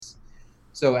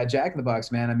So at Jack in the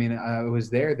Box, man, I mean, it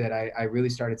was there that I really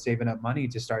started saving up money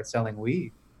to start selling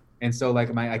weed. And so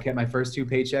like I kept my first two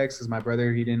paychecks because my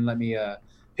brother, he didn't let me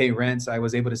pay rent. So I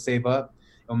was able to save up.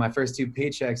 And my first two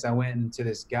paychecks, I went into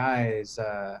this guy's,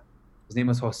 his name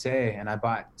was Jose, and I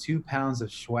bought 2 pounds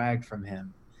of swag from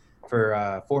him for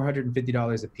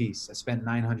 $450 a piece. I spent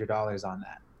 $900 on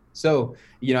that. So,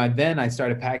 then I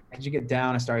started packaging it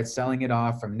down. I started selling it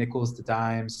off from nickels to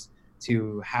dimes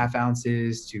to half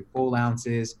ounces to full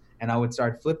ounces. And I would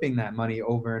start flipping that money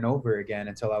over and over again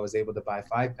until I was able to buy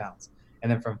 5 pounds.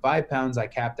 And then from 5 pounds, I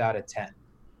capped out at 10.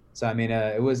 So, I mean,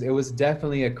 it was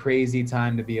definitely a crazy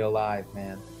time to be alive,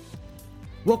 man.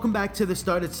 Welcome back to the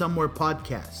Started Somewhere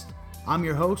podcast. I'm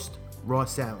your host,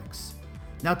 Ross Alex.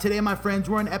 Now today, my friends,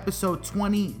 we're on episode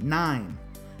 29,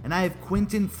 and I have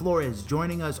Quinton Flores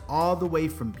joining us all the way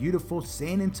from beautiful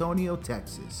San Antonio,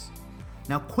 Texas.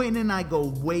 Now, Quinton and I go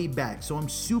way back, so I'm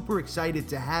super excited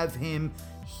to have him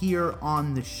here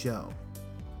on the show.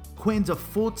 Quinton's a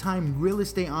full-time real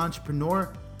estate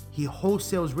entrepreneur. He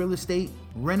wholesales real estate,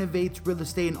 renovates real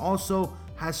estate, and also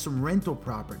has some rental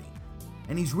property.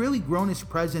 And he's really grown his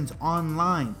presence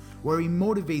online, where he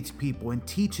motivates people and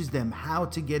teaches them how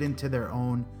to get into their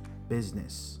own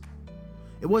business.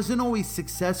 It wasn't always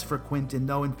success for Quinton,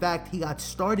 though. In fact, he got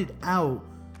started out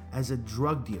as a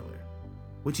drug dealer,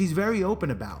 which he's very open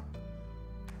about.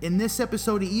 In this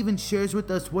episode, he even shares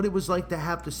with us what it was like to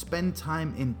have to spend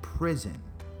time in prison.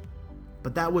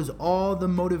 But that was all the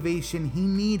motivation he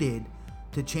needed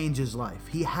to change his life.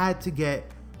 He had to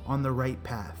get on the right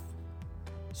path.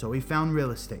 So he found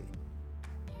real estate.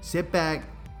 Sit back,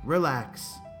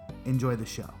 relax, enjoy the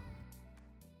show.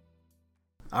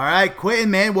 All right, Quinton,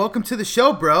 man, welcome to the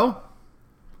show, bro.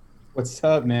 What's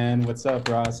up, man? What's up,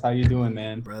 Ross? How you doing,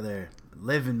 man? Brother,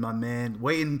 living, my man.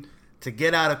 Waiting to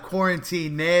get out of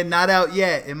quarantine, man. Not out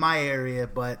yet in my area,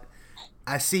 but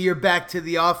I see you're back to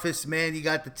the office, man. You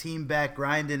got the team back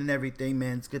grinding and everything,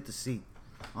 man. It's good to see,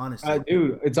 honestly.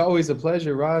 Dude, it's always a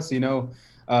pleasure, Ross.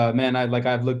 Man,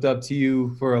 I've looked up to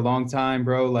you for a long time,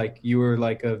 bro. Like you were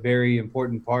like a very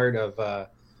important part of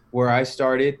where I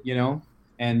started,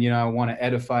 and I want to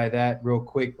edify that real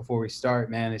quick before we start,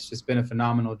 man. It's just been a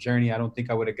phenomenal journey. I don't think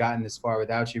I would have gotten this far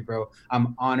without you, bro.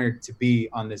 I'm honored to be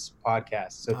on this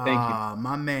podcast. So thank you. Ah,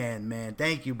 my man.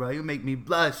 Thank you, bro. You make me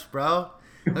blush, bro.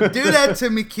 Don't do that to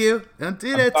me, Q. Don't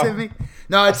do that to me.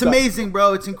 No, it's amazing,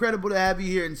 bro. It's incredible to have you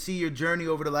here and see your journey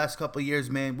over the last couple of years,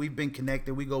 man. We've been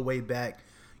connected. We go way back.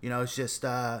 It's just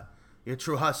you're a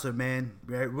true hustler, man.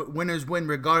 Winners win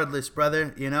regardless,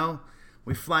 brother.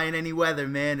 We fly in any weather,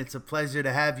 man. It's a pleasure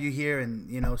to have you here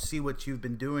and, see what you've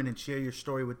been doing and share your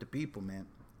story with the people, man.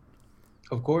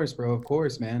 Of course, bro. Of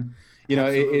course, man.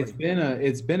 It's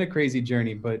been a crazy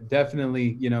journey, but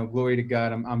definitely, glory to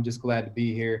God. I'm just glad to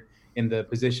be here in the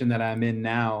position that I'm in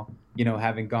now,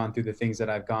 having gone through the things that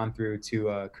I've gone through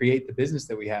to create the business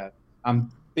that we have.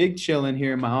 I'm big chilling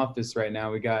here in my office right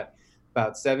now. We got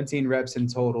about 17 reps in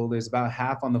total. There's about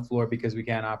half on the floor because we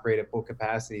can't operate at full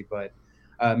capacity, but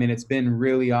it's been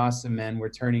really awesome, man. We're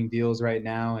turning deals right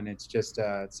now, and it's just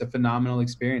it's a phenomenal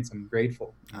experience. I'm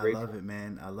grateful. I love it,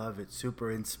 man. I love it.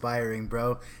 Super inspiring,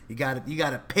 bro. You got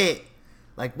a pit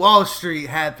like Wall Street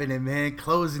happening, man.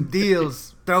 Closing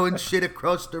deals, throwing shit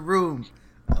across the room.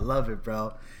 I love it,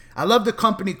 bro. I love the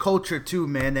company culture too,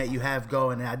 man, that you have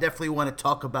going, and I definitely want to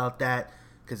talk about that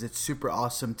because it's super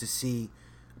awesome to see.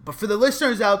 But for the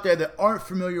listeners out there that aren't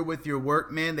familiar with your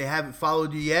work, man, they haven't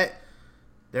followed you yet.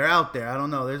 They're out there. I don't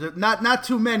know. There's not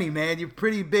too many, man. You're a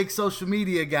pretty big social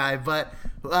media guy. But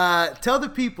tell the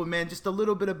people, man, just a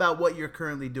little bit about what you're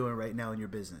currently doing right now in your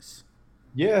business.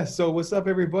 Yeah. So what's up,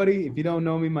 everybody? If you don't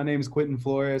know me, my name is Quinton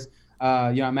Flores.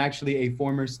 I'm actually a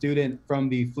former student from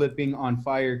the Flipping on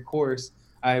Fire course.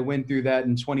 I went through that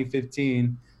in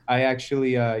 2015. I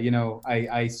actually,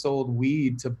 I sold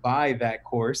weed to buy that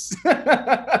course.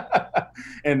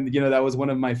 And, that was one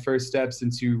of my first steps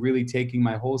into really taking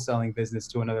my wholesaling business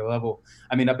to another level.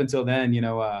 I mean, up until then,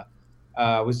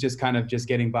 was just kind of just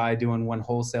getting by doing one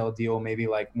wholesale deal, maybe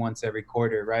like once every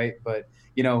quarter. Right. But,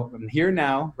 I'm here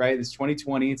now, right? It's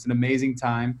 2020. It's an amazing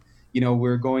time.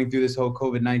 We're going through this whole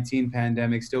COVID-19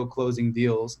 pandemic, still closing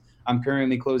deals. I'm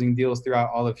currently closing deals throughout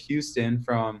all of Houston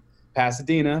from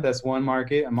Pasadena. That's one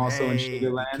market. I'm also in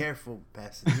Sugar Land. Be careful,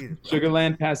 Pasadena. Sugar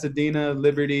Land, Pasadena,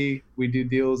 Liberty. We do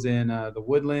deals in the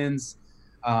Woodlands,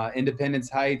 Independence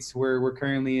Heights. We're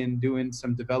currently doing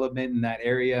some development in that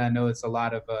area. I know it's a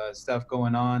lot of stuff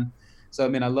going on. So,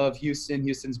 I love Houston.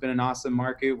 Houston's been an awesome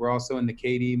market. We're also in the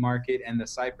Katy market and the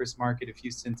Cypress market of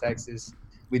Houston, Texas.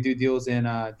 We do deals in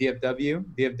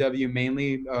DFW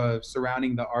mainly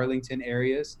surrounding the Arlington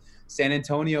areas. San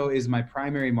Antonio is my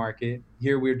primary market.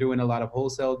 Here we're doing a lot of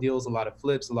wholesale deals, a lot of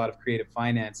flips, a lot of creative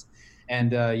finance.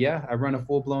 And yeah, I run a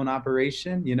full-blown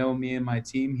operation. You know, me and my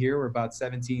team here, we're about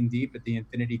 17 deep at the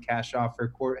Infinity Cash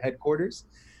Offer headquarters.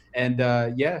 And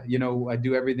yeah, you know, I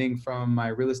do everything from my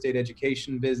real estate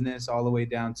education business all the way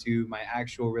down to my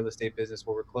actual real estate business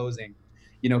where we're closing,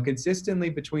 you know, consistently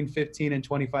between 15 and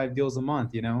 25 deals a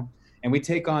month, you know, and we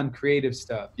take on creative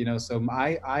stuff, you know. So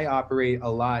I operate a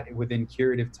lot within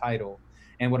curative title.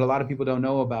 And what a lot of people don't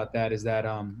know about that is that,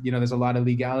 you know, there's a lot of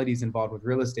legalities involved with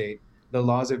real estate. The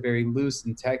laws are very loose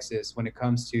in Texas when it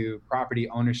comes to property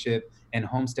ownership and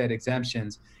homestead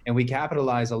exemptions, and we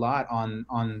capitalize a lot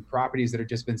on properties that have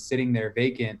just been sitting there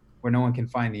vacant where no one can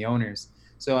find the owners.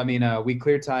 So I mean, we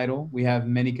clear title. We have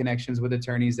many connections with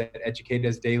attorneys that educate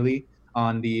us daily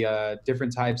on the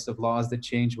different types of laws that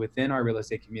change within our real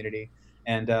estate community.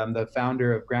 And the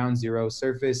founder of Ground Zero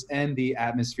Surface and the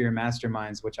Atmosphere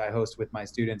Masterminds, which I host with my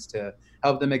students to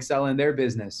help them excel in their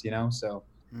business. You know, so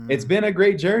it's been a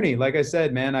great journey. Like I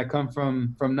said, man, I come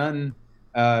from nothing,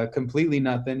 completely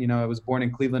nothing. You know, I was born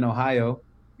in Cleveland, Ohio,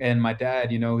 and my dad,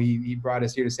 you know, he brought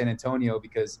us here to San Antonio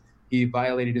because he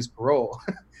violated his parole.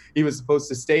 He was supposed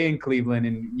to stay in Cleveland,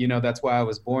 and you know that's why I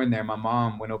was born there. My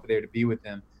mom went over there to be with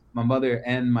him. My mother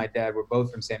and my dad were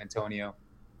both from San Antonio.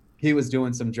 He was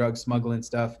doing some drug smuggling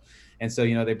stuff, and so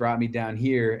you know they brought me down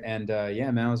here. And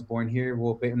yeah, man, I was born here.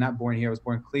 Well, not born here. I was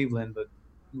born in Cleveland, but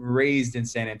raised in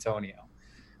San Antonio.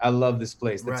 I love this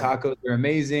place. The tacos are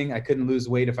amazing. I couldn't lose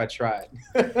weight if I tried.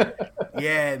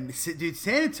 Yeah, dude,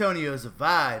 San Antonio is a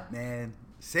vibe, man.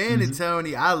 San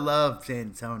Antonio, I love San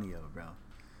Antonio, bro.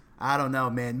 I don't know,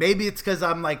 man. Maybe it's because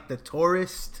I'm like the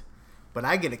tourist, but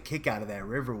I get a kick out of that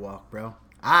Riverwalk, bro.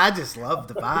 I just love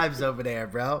the vibes over there,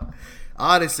 bro.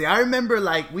 Honestly, I remember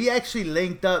like we actually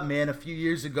linked up, man, a few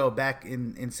years ago back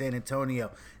in San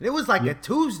Antonio. And it was like a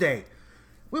Tuesday.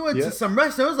 We went to some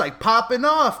restaurant. It was like popping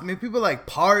off. I mean, people like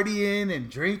partying and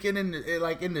drinking in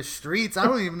the streets. I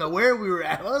don't even know where we were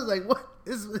at. I was like, what?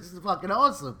 This is fucking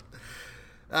awesome.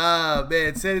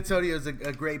 Man, San Antonio is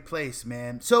a great place,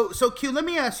 man. So Q, let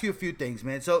me ask you a few things,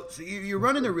 man. So you're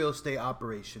running a real estate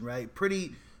operation, right?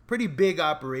 Pretty big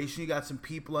operation. You got some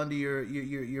people under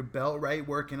your belt, right,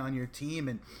 working on your team,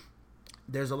 and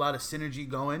there's a lot of synergy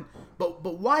going. But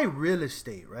why real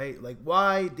estate, right? Like,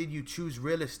 why did you choose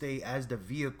real estate as the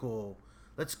vehicle?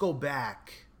 Let's go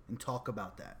back and talk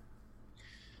about that.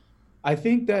 I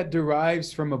think that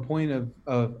derives from a point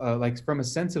of like from a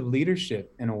sense of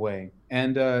leadership in a way.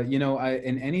 And you know,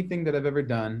 in anything that I've ever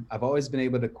done, I've always been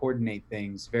able to coordinate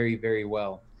things very, very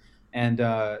well. And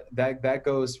that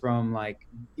goes from like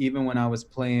even when I was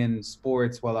playing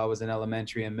sports while I was in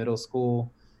elementary and middle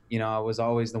school, you know, I was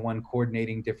always the one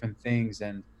coordinating different things.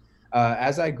 And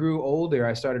as I grew older,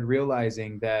 I started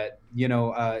realizing that, you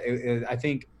know, I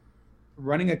think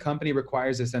running a company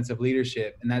requires a sense of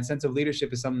leadership, and that sense of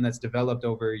leadership is something that's developed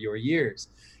over your years.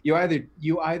 You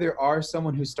either are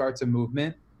someone who starts a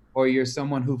movement or you're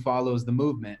someone who follows the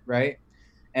movement, right?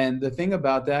 And the thing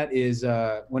about that is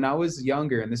when I was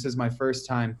younger, and this is my first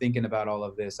time thinking about all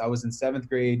of this, I was in 7th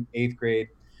grade, 8th grade.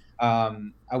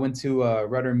 I went to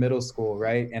Rudder Middle School,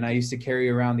 right? And I used to carry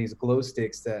around these glow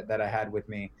sticks that I had with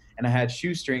me. And I had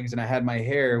shoestrings, and I had my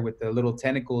hair with the little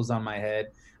tentacles on my head.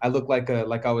 I looked like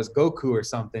I was Goku or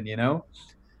something, you know?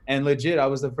 And legit, I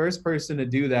was the first person to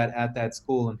do that at that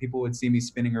school. And people would see me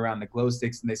spinning around the glow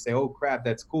sticks and they say, oh crap,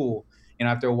 that's cool. And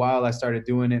after a while, I started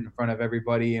doing it in front of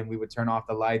everybody, and we would turn off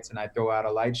the lights and I'd throw out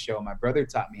a light show. My brother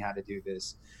taught me how to do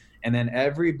this. And then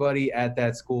everybody at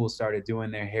that school started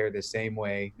doing their hair the same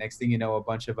way. Next thing you know, a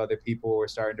bunch of other people were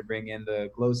starting to bring in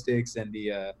the glow sticks and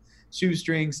the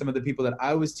shoestrings. Some of the people that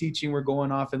I was teaching were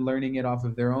going off and learning it off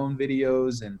of their own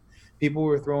videos. And people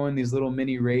were throwing these little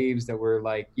mini raves that were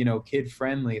like, you know, kid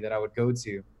friendly that I would go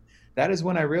to. That is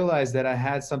when I realized that I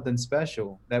had something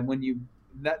special. That when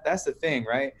that's the thing,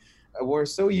 right? We're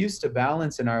so used to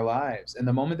balance in our lives, and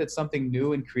the moment that something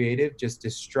new and creative just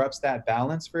disrupts that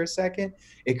balance for a second,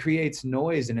 it creates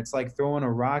noise, and it's like throwing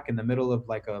a rock in the middle of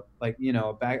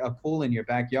a pool in your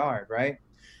backyard, right?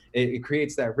 It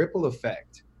creates that ripple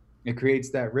effect.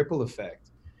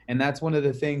 And that's one of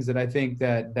the things that I think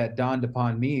that dawned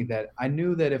upon me, that I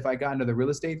knew that if I got into the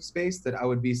real estate space that I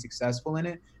would be successful in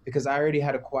it, because I already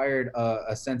had acquired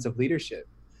a sense of leadership.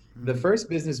 The first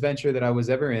business venture that I was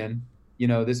ever in, you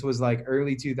know, this was like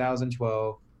early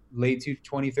 2012, late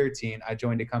 2013, I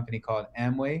joined a company called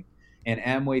Amway, and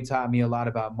Amway taught me a lot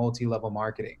about multi-level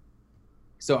marketing.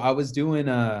 So I was doing,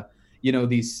 you know,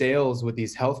 these sales with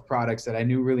these health products that I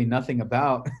knew really nothing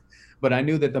about, but I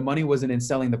knew that the money wasn't in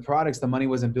selling the products. The money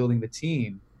was in building the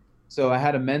team. So I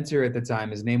had a mentor at the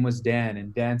time. His name was Dan,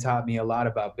 and Dan taught me a lot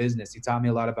about business. He taught me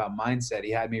a lot about mindset.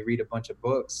 He had me read a bunch of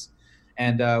books.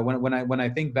 And when I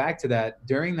think back to that,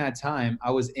 during that time,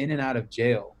 I was in and out of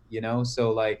jail,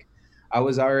 So like, I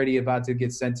was already about to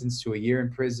get sentenced to a year in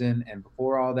prison, and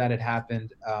before all that had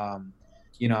happened,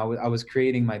 I was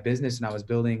creating my business, and I was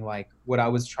building like what I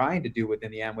was trying to do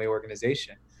within the Amway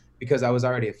organization, because I was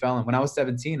already a felon. When I was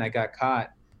 17, I got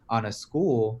caught on a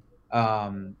school.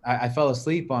 I fell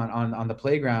asleep on the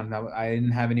playground. I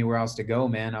didn't have anywhere else to go,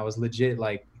 man. I was legit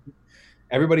like,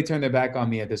 everybody turned their back on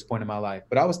me at this point in my life,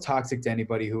 but I was toxic to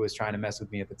anybody who was trying to mess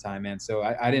with me at the time, man. So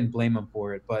I didn't blame them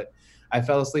for it, but I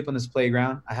fell asleep on this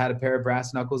playground. I had a pair of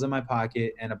brass knuckles in my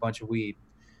pocket and a bunch of weed.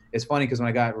 It's funny because when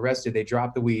I got arrested, they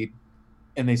dropped the weed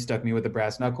and they stuck me with the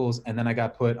brass knuckles. And then I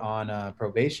got put on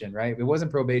probation, right? It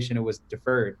wasn't probation, it was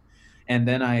deferred. And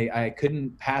then I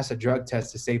couldn't pass a drug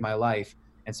test to save my life.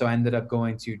 And so I ended up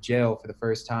going to jail for the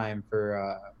first time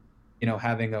for,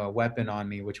 having a weapon on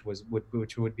me, which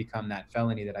would become that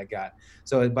felony that I got.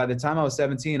 So by the time I was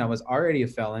 17, I was already a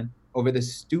felon over the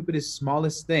stupidest,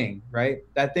 smallest thing, right?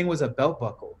 That thing was a belt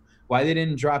buckle. Why they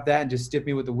didn't drop that and just stick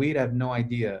me with the weed, I have no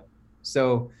idea.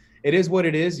 So it is what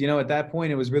it is. At that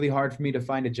point, it was really hard for me to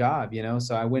find a job,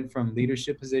 so I went from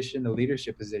leadership position to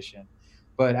leadership position.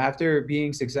 But after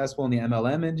being successful in the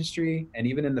MLM industry, and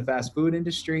even in the fast food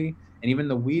industry, and even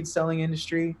the weed selling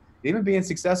industry, even being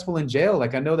successful in jail,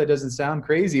 like, I know that doesn't sound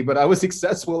crazy, but I was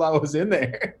successful. I was in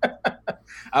there.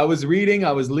 I was reading,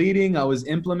 I was leading, I was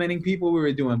implementing people. We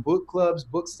were doing book clubs,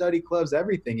 book study clubs,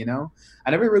 everything,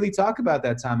 I never really talk about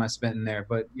that time I spent in there,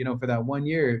 but, for that 1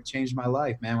 year, it changed my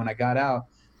life, man. When I got out,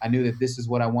 I knew that this is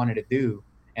what I wanted to do.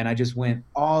 And I just went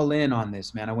all in on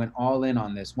this, man. I went all in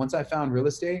on this. Once I found real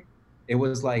estate, it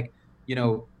was like,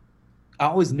 I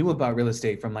always knew about real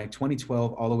estate from like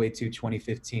 2012 all the way to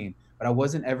 2015, but I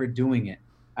wasn't ever doing it.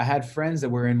 I had friends that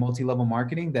were in multi-level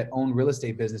marketing that owned real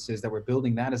estate businesses that were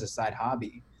building that as a side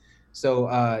hobby. So,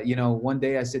 one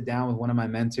day I sit down with one of my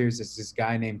mentors. It's this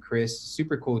guy named Chris,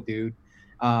 super cool dude.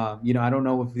 I don't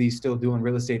know if he's still doing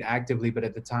real estate actively, but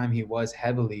at the time he was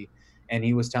heavily. And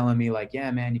he was telling me like,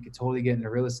 yeah, man, you could totally get into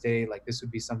real estate. Like, this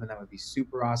would be something that would be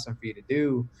super awesome for you to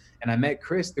do. And I met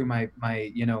Chris through my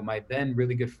then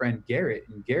really good friend, Garrett.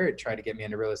 And Garrett tried to get me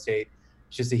into real estate.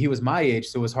 It's just that he was my age,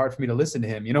 so it was hard for me to listen to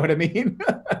him. You know what I mean?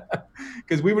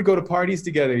 Because we would go to parties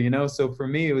together, So for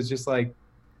me, it was just like,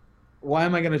 why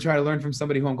am I going to try to learn from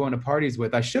somebody who I'm going to parties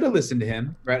with? I should have listened to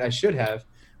him, right? I should have.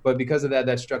 But because of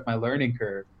that struck my learning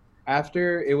curve.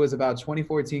 After it was about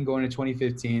 2014 going to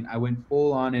 2015, I went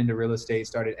full on into real estate,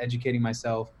 started educating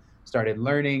myself, started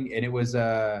learning. And it was,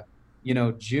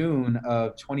 June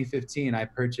of 2015, I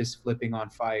purchased Flipping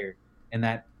on Fire. And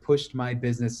that pushed my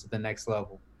business to the next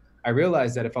level. I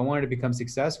realized that if I wanted to become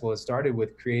successful, it started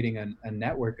with creating a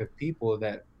network of people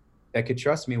that could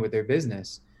trust me with their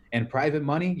business. And private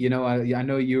money, I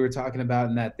know you were talking about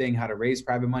in that thing, how to raise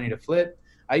private money to flip.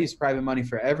 I use private money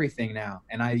for everything now.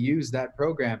 And I use that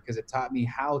program because it taught me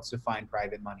how to find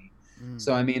private money.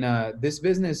 So, this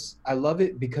business, I love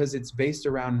it because it's based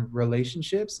around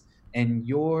relationships and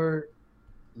your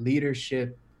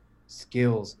leadership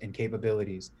skills and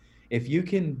capabilities. If you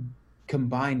can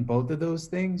combine both of those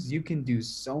things, you can do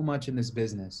so much in this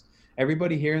business.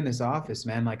 Everybody here in this office,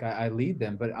 man, like I lead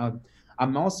them, but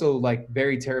I'm also like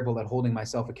very terrible at holding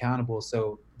myself accountable.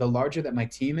 So the larger that my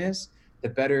team is, the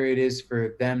better it is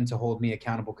for them to hold me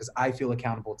accountable, because I feel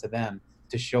accountable to them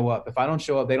to show up. If I don't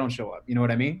show up, they don't show up. You know what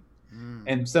I mean?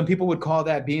 And some people would call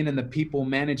that being in the people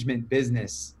management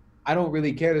business. I don't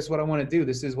really care. This is what I want to do.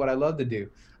 This is what I love to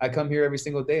do. I come here every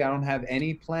single day. I don't have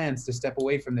any plans to step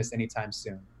away from this anytime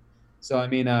soon. So,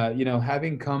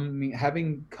 having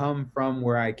come from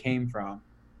where I came from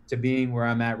to being where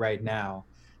I'm at right now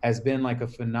has been like a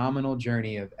phenomenal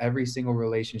journey of every single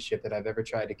relationship that I've ever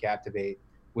tried to captivate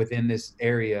within this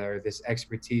area or this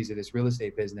expertise of this real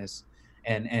estate business,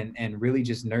 and really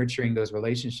just nurturing those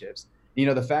relationships.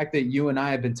 The fact that you and I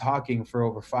have been talking for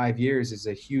over 5 years is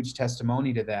a huge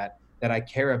testimony to that I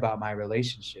care about my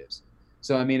relationships.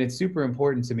 So, it's super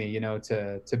important to me,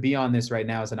 to be on this right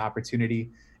now as an opportunity,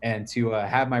 and to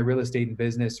have my real estate and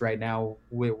business right now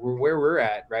where we're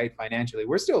at, right? Financially,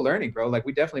 we're still learning, bro. Like,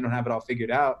 we definitely don't have it all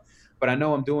figured out, but I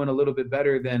know I'm doing a little bit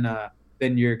better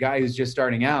than your guy who's just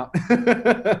starting out.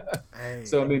 Hey.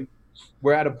 So,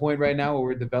 we're at a point right now where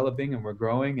we're developing and we're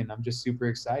growing, and I'm just super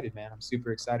excited, man. I'm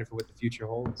super excited for what the future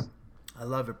holds. I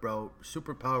love it, bro.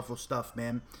 Super powerful stuff,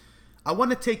 man. I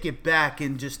want to take it back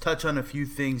and just touch on a few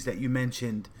things that you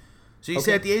mentioned. So you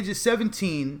said at the age of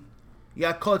 17, you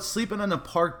got caught sleeping on a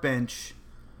park bench.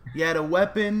 You had a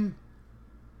weapon,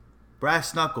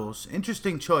 brass knuckles.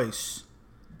 Interesting choice.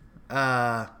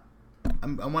 I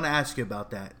want to ask you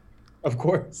about that. Of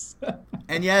course.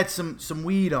 And you had some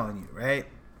weed on you, right?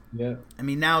 Yeah, I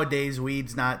mean, nowadays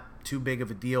weed's not too big of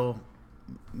a deal,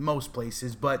 most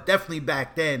places, but definitely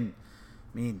back then.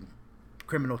 I mean,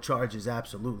 criminal charges,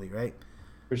 absolutely, right?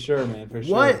 for sure, man, for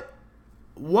sure.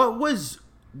 What was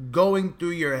going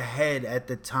through your head at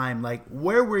the time? Like,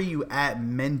 where were you at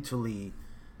mentally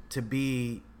to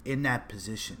be in that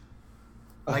position?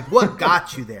 Like, what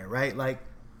got you there, right? Like,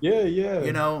 Yeah, yeah.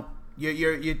 you know,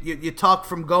 you talk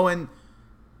from going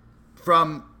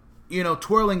from,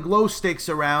 twirling glow sticks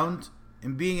around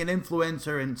and being an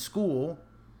influencer in school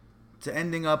to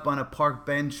ending up on a park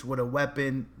bench with a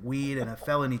weapon, weed, and a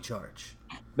felony charge.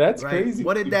 That's Right? crazy.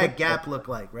 What did that gap look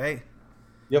like, right?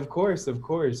 Yeah, of course, of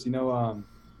course.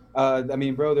 I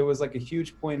mean, bro, there was like a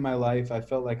huge point in my life. I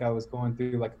felt like I was going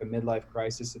through like a midlife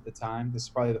crisis at the time. This is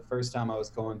probably the first time I was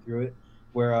going through it,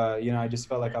 where I just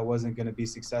felt like I wasn't going to be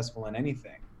successful in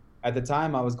anything. At the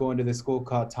time, I was going to this school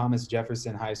called Thomas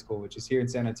Jefferson High School, which is here in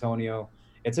San Antonio.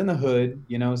 It's in the hood,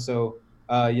 so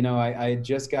I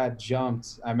just got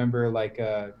jumped. I remember like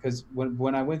because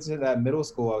when I went to that middle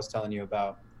school I was telling you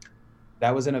about,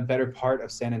 that was in a better part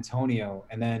of San Antonio.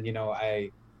 And then, I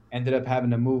ended up having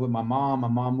to move with my mom. My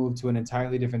mom moved to an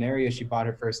entirely different area. She bought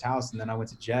her first house. And then I went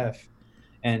to Jeff.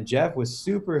 And Jeff was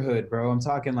super hood, bro. I'm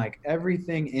talking like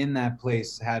everything in that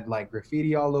place had like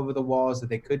graffiti all over the walls that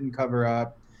they couldn't cover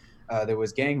up. There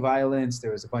was gang violence.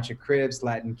 There was a bunch of Crips,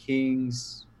 Latin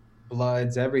Kings,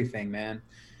 Bloods, everything, man.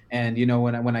 And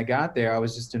when I got there, I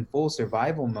was just in full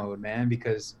survival mode, man,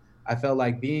 because I felt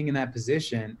like being in that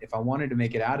position, if I wanted to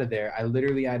make it out of there, I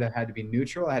literally either had to be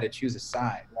neutral, I had to choose a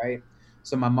side, right?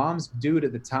 So my mom's dude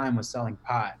at the time was selling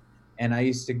pot, and I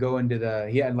used to go into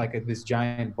he had like this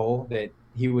giant bowl that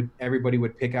everybody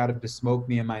would pick out to smoke,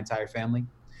 me and my entire family.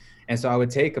 And so I would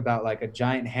take about like a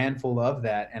giant handful of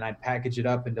that and I'd package it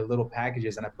up into little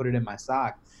packages and I put it in my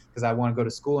sock because I want to go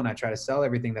to school and I try to sell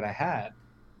everything that I had.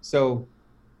 So,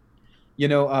 you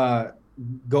know, uh,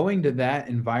 going to that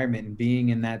environment and being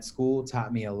in that school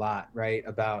taught me a lot, right,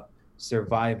 about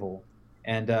survival.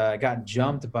 And I got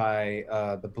jumped by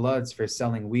the Bloods for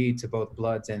selling weed to both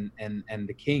Bloods and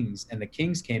the Kings. And the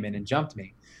Kings came in and jumped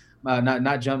me.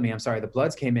 Not jumped me. I'm sorry. The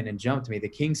Bloods came in and jumped me. The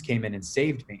Kings came in and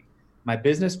saved me. My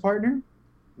business partner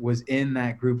was in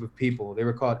that group of people. They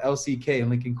were called LCK,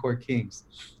 Lincoln Court Kings.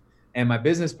 And my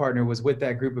business partner was with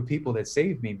that group of people that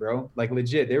saved me, bro. Like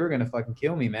legit, they were gonna fucking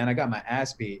kill me, man. I got my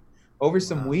ass beat over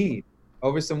some Wow. weed.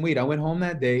 Over some weed. I went home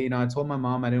that day. I told my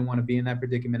mom I didn't want to be in that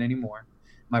predicament anymore.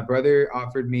 My brother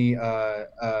offered me, a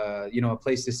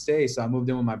place to stay, so I moved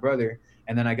in with my brother.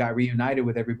 And then I got reunited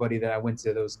with everybody that I went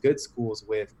to those good schools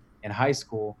with in high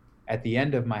school at the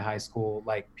end of my high school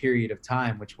like period of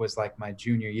time, which was like my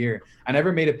junior year. I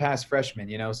never made it past freshman.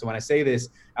 So when I say this,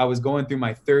 I was going through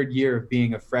my third year of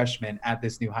being a freshman at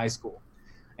this new high school.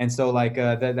 And so like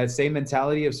that same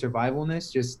mentality of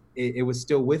survivalness, just it was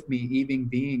still with me, even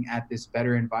being at this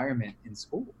better environment in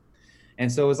school.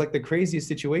 And so it was like the craziest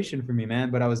situation for me, man.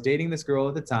 But I was dating this girl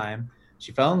at the time.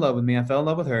 She fell in love with me. I fell in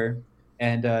love with her.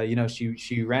 And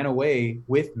she ran away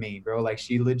with me, bro. Like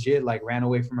she legit like ran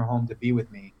away from her home to be with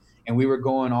me. And we were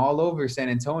going all over San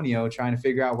Antonio trying to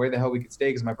figure out where the hell we could stay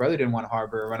because my brother didn't want to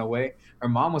harbor or run away. Her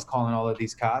mom was calling all of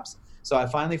these cops. So I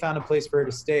finally found a place for her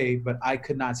to stay, but I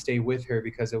could not stay with her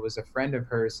because it was a friend of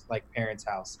hers, like parents'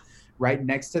 house. Right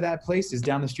next to that place is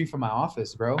down the street from my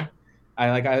office, bro.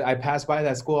 I pass by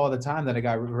that school all the time that I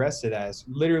got arrested as,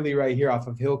 literally right here off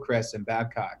of Hillcrest and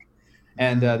Babcock.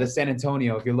 And the San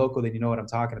Antonio, if you're local, then you know what I'm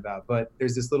talking about. But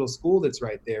there's this little school that's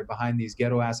right there behind these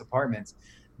ghetto ass apartments.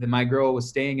 Then my girl was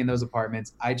staying in those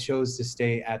apartments. I chose to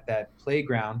stay at that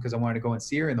playground because I wanted to go and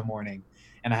see her in the morning.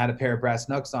 And I had a pair of brass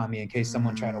knucks on me in case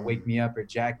someone tried to wake me up or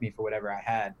jack me for whatever I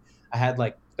had. I had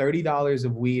like $30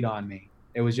 of weed on me.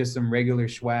 It was just some regular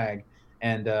swag.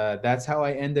 And that's how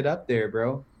I ended up there,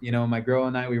 bro. My girl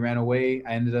and I, we ran away.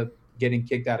 I ended up getting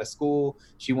kicked out of school.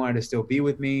 She wanted to still be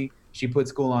with me. She put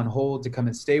school on hold to come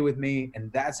and stay with me.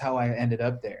 And that's how I ended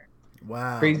up there.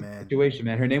 Wow, Crazy man. situation,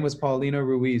 man. Her name was Paulina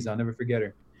Ruiz. I'll never forget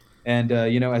her. And,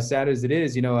 as sad as it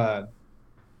is,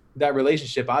 that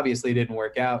relationship obviously didn't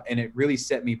work out and it really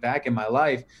set me back in my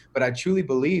life. But I truly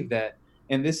believe that,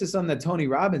 and this is something that Tony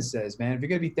Robbins says, man, if you're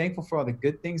going to be thankful for all the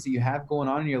good things that you have going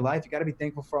on in your life, you got to be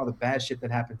thankful for all the bad shit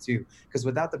that happened too. Because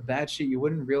without the bad shit, you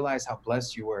wouldn't realize how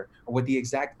blessed you were or what the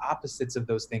exact opposites of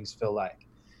those things feel like.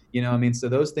 So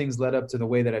those things led up to the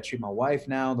way that I treat my wife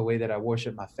now, the way that I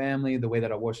worship my family, the way that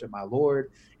I worship my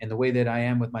Lord, and the way that I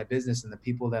am with my business and the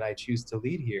people that I choose to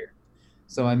lead here.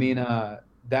 So,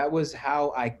 that was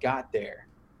how I got there.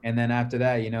 And then after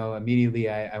that, immediately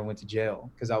I went to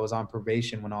jail because I was on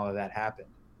probation when all of that happened.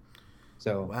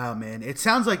 So, Wow, man. It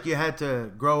sounds like you had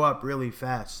to grow up really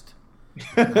fast.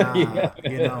 yeah.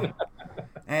 You know,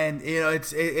 and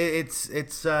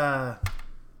it's I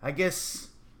guess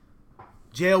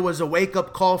jail was a wake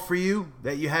up call for you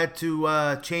that you had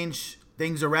to change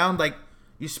things around. Like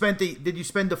did you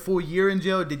spend the full year in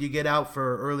jail? Or did you get out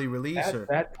for early release At or?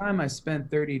 that time, I spent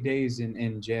 30 days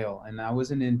in jail, and I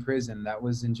wasn't in prison. That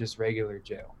was in just regular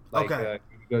jail. Like, Okay.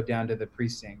 you go down to the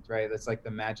precinct, right? That's like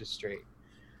the magistrate.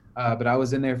 But I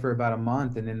was in there for about a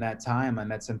month, and in that time, I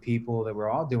met some people that were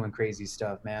all doing crazy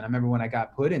stuff, man. I remember when I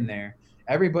got put in there,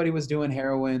 everybody was doing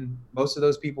heroin. Most of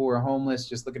those people were homeless,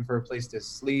 just looking for a place to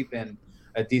sleep and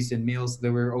a decent meal. So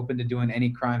they were open to doing any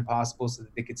crime possible so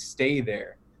that they could stay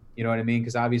there. You know what I mean?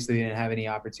 Because obviously they didn't have any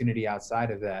opportunity outside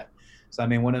of that. So I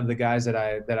mean, one of the guys that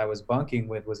I was bunking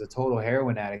with was a total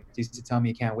heroin addict. He used to tell me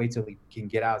he can't wait till he can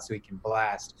get out so he can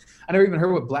blast. I never even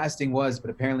heard what blasting was, but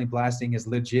apparently blasting is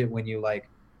legit when you like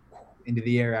into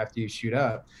the air after you shoot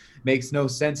up. Makes no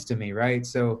sense to me, right?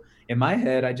 So in my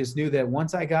head, I just knew that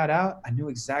once I got out, I knew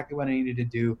exactly what I needed to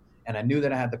do. And I knew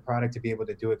that I had the product to be able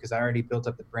to do it because I already built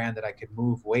up the brand that I could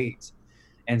move weight.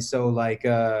 And so, like,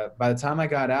 by the time I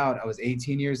got out, I was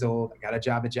 18 years old. I got a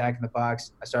job at Jack in the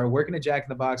Box. I started working at Jack in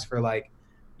the Box for like,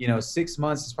 6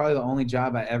 months. It's probably the only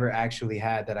job I ever actually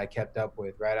had that I kept up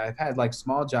with, right? I've had like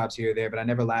small jobs here or there, but I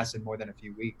never lasted more than a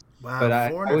few weeks. Wow, But I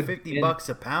would 450 begin, bucks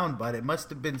a pound, but it must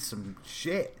have been some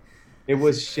shit. it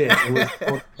was shit. It was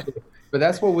total shit. But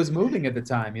that's what was moving at the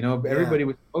time. Yeah. Everybody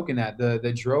was smoking that.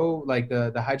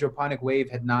 The hydroponic wave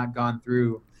had not gone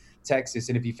through Texas.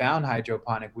 And if you found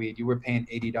hydroponic weed, you were paying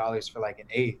 $80 for like an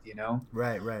eighth.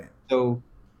 Right, right. So,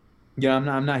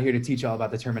 I'm not here to teach all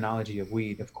about the terminology of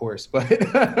weed, of course, but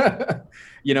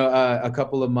a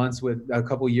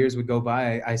couple years would go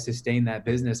by. I sustained that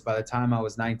business. By the time I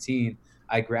was 19,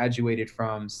 I graduated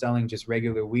from selling just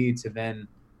regular weed to then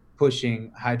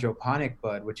pushing hydroponic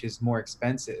bud, which is more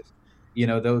expensive.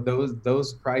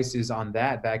 Those prices on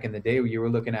that back in the day, where you were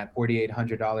looking at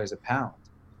 $4,800 a pound.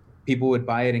 People would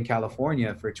buy it in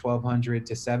California for 1,200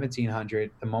 to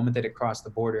 1,700. The moment that it crossed the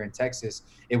border in Texas,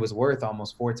 it was worth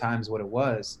almost four times what it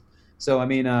was. So I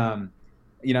mean,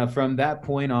 from that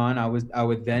point on, I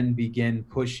would then begin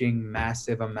pushing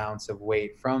massive amounts of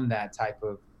weight from that type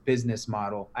of business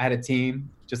model. I had a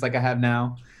team just like I have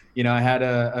now. I had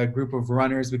a group of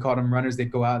runners. We called them runners.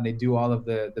 They'd go out and they do all of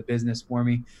the business for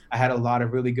me. I had a lot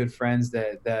of really good friends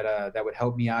that would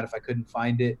help me out if I couldn't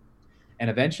find it. And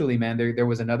eventually, man, there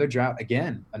was another drought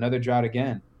again.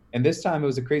 And this time it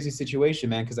was a crazy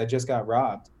situation, man, because I just got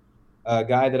robbed. A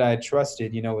guy that I had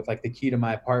trusted, with like the key to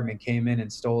my apartment, came in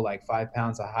and stole like 5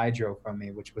 pounds of hydro from me,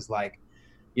 which was like,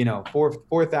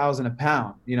 4,000 a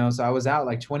pound. So I was out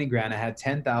like 20 grand. I had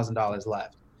 $10,000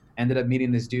 left. Ended up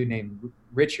meeting this dude named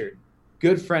Richard,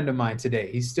 good friend of mine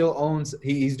today. He still owns.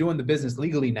 He's doing the business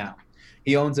legally now.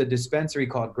 He owns a dispensary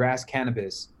called Grass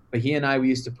Cannabis. But he and we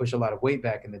used to push a lot of weight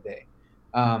back in the day.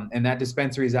 And that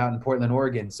dispensary is out in Portland,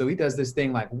 Oregon. So he does this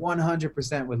thing like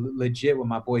 100% legit with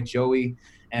my boy Joey.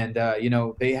 And,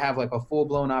 they have like a full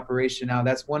blown operation now.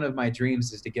 That's one of my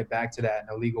dreams, is to get back to that in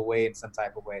a legal way, in some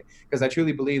type of way. Because I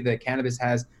truly believe that cannabis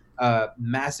has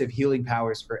massive healing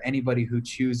powers for anybody who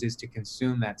chooses to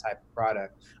consume that type of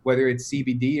product, whether it's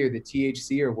CBD or the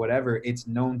THC or whatever. It's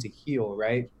known to heal,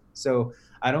 right? So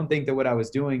I don't think that what I was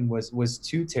doing was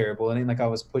too terrible. It ain't like I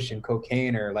was pushing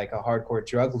cocaine or like a hardcore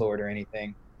drug lord or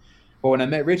anything. But when I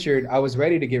met Richard, I was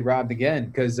ready to get robbed again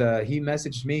because he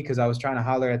messaged me because I was trying to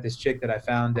holler at this chick that I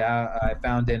found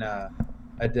in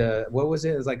what was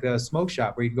it? It was like a smoke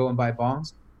shop where you go and buy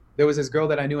bongs. There was this girl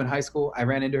that I knew in high school. I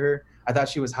ran into her. I thought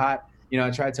she was hot. I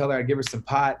tried to tell her I'd give her some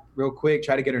pot real quick,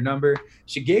 try to get her number.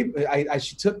 She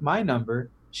took my number.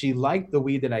 She liked the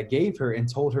weed that I gave her and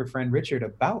told her friend Richard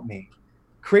about me.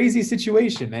 Crazy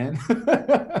situation, man.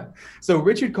 So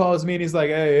Richard calls me and he's like,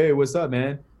 hey, what's up, man?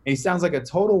 And he sounds like a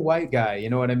total white guy. You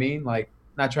know what I mean? Like,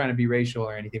 not trying to be racial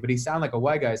or anything, but he sounded like a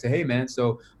white guy. I said, hey, man,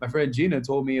 so my friend Gina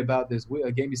told me about this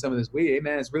weed, gave me some of this weed. Hey,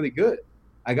 man, it's really good.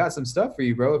 I got some stuff for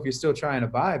you, bro, if you're still trying to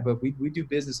buy, but we do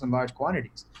business in large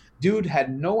quantities. Dude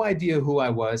had no idea who I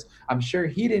was. I'm sure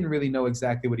he didn't really know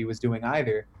exactly what he was doing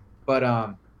either. But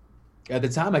at the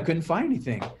time, I couldn't find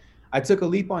anything. I took a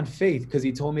leap on faith because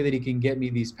he told me that he can get me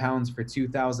these pounds for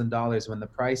 $2,000 when the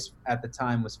price at the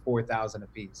time was $4,000 a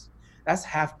piece. That's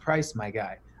half price, my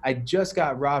guy. I just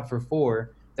got robbed for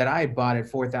four that I had bought at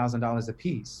 $4,000 a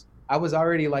piece. I was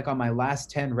already like on my last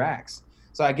 10 racks.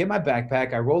 So I get my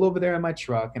backpack, I roll over there in my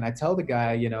truck, and I tell the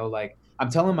guy, like,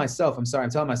 I'm telling myself,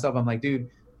 I'm like, dude,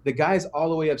 the guy's all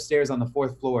the way upstairs on the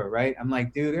 4th floor, right? I'm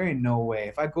like, dude, there ain't no way.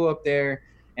 If I go up there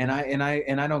and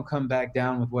I don't come back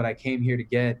down with what I came here to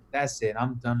get, that's it.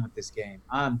 I'm done with this game.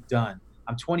 I'm done.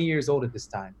 I'm 20 years old at this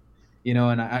time,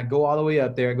 and I go all the way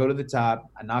up there. I go to the top.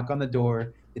 I knock on the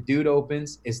door. The dude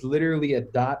opens. It's literally a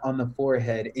dot on the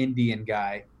forehead Indian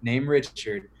guy named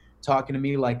Richard talking to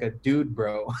me like a dude,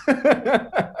 bro.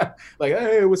 Like,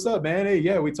 hey, what's up, man? Hey,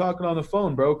 yeah, we talking on the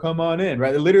phone, bro. Come on in,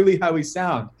 right? Literally how he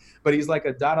sound. But he's like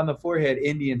a dot on the forehead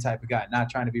Indian type of guy. Not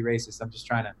trying to be racist. I'm just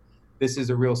trying to. This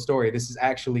is a real story. This has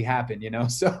actually happened,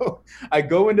 So I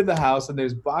go into the house and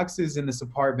there's boxes in this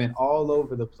apartment all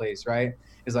over the place, right?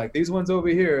 It's like these ones over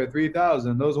here are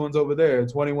 3,000, those ones over there are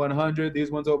 2,100, these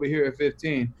ones over here are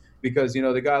 15 because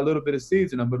they got a little bit of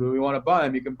seeds in them, but if we want to buy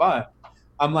them, you can buy them.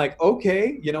 I'm like,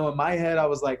 okay, in my head I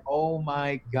was like, oh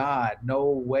my God, no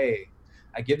way.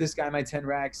 I give this guy my 10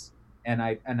 racks and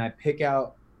I pick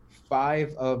out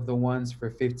 5 of the ones for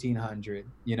 1,500,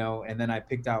 and then I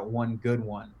picked out one good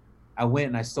one. I went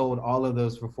and I sold all of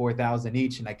those for 4,000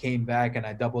 each, and I came back and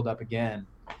I doubled up again,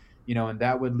 and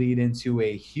that would lead into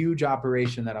a huge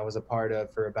operation that I was a part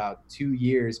of for about 2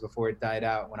 years before it died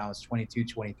out when I was 22,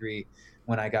 23,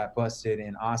 when I got busted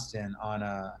in Austin on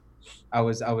I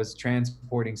was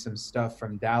transporting some stuff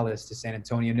from Dallas to San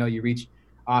Antonio. No, you reach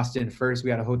Austin first.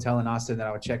 We had a hotel in Austin that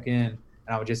I would check in, and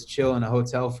I would just chill in a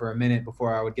hotel for a minute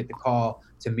before I would get the call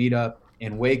to meet up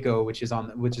in Waco, which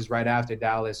is right after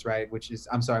Dallas, right? Which is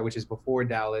before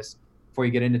Dallas. Before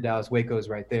you get into Dallas, Waco is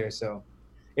right there. So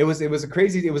it was a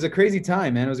crazy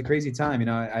time, man. It was a crazy time.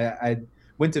 I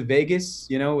went to Vegas,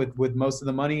 with most of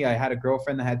the money. I had a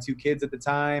girlfriend that had 2 kids at the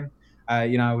time.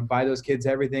 I would buy those kids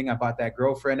everything. I bought that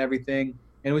girlfriend everything.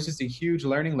 And it was just a huge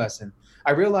learning lesson.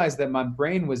 I realized that my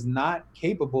brain was not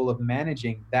capable of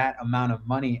managing that amount of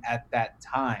money at that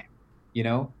time,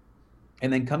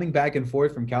 And then coming back and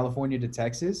forth from California to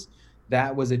Texas,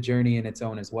 that was a journey in its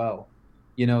own as well.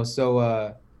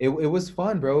 So it was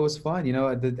fun, bro. It was fun.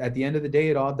 At the end of the day,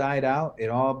 it all died out. It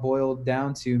all boiled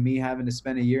down to me having to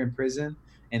spend a year in prison.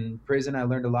 In prison, I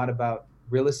learned a lot about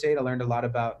real estate. I learned a lot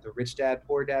about the Rich Dad,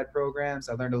 Poor Dad programs.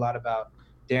 I learned a lot about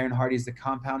Darren Hardy's The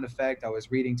Compound Effect. I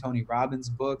was reading Tony Robbins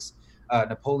books,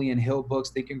 Napoleon Hill books,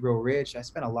 Think and Grow Rich. I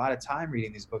spent a lot of time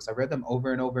reading these books. I read them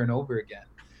over and over and over again.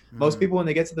 Most people, when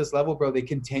they get to this level, bro, they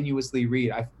continuously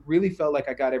read. I really felt like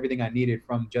I got everything I needed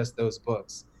from just those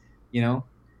books,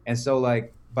 And so,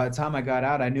 like, by the time I got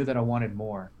out, I knew that I wanted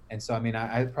more. And so, I mean,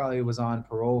 I probably was on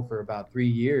parole for about 3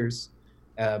 years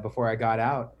before I got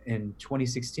out in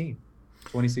 2016.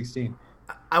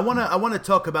 I wanna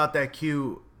talk about that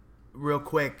Q real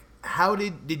quick. How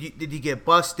did you get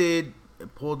busted,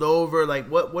 pulled over? Like,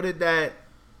 what did that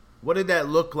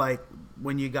look like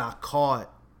when you got caught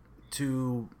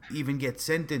to even get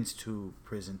sentenced to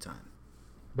prison time?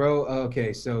 Bro,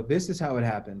 okay, so this is how it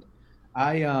happened.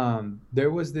 There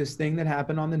was this thing that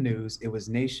happened on the news. It was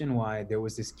nationwide. There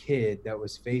was this kid that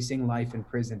was facing life in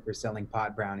prison for selling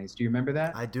pot brownies. Do you remember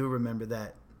that? I do remember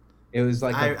that. It was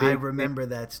like I remember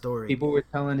that story. People were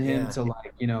telling him to,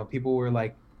 like, people were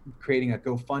like creating a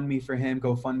GoFundMe for him.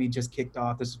 GoFundMe just kicked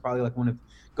off. This is probably like one of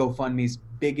GoFundMe's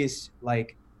biggest,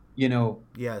 like,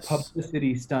 yes,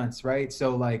 publicity stunts, right?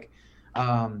 So like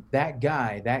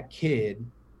that kid,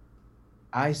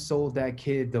 I sold that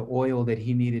kid the oil that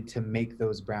he needed to make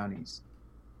those brownies.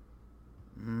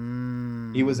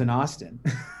 He was in Austin.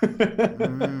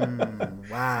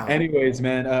 Wow. Anyways,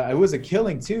 man, it was a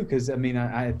killing too, because I mean,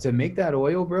 to make that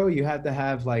oil, bro, you have to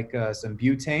have like some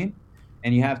butane,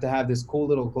 and you have to have this cool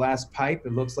little glass pipe.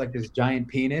 It looks like this giant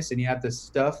penis, and you have to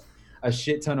stuff a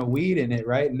shit ton of weed in it,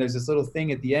 right? And there's this little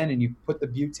thing at the end, and you put the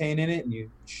butane in it, and you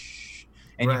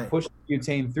push the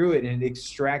butane through it, and it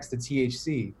extracts the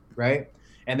THC, right?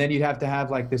 And then you'd have to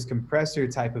have like this compressor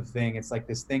type of thing. It's like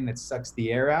this thing that sucks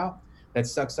the air out, that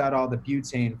sucks out all the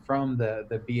butane from the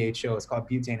BHO. It's called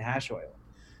butane hash oil.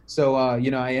 So,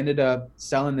 I ended up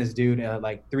selling this dude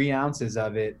like 3 ounces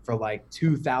of it for like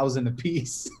 $2,000 a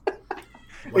piece.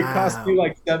 Wow. It cost me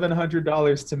like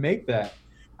 $700 to make that.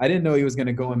 I didn't know he was going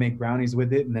to go and make brownies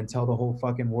with it and then tell the whole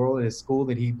fucking world at his school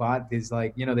that he bought his,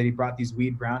 like, that he brought these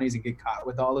weed brownies and get caught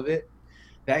with all of it.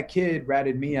 That kid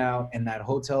ratted me out in that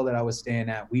hotel that I was staying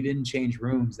at. We didn't change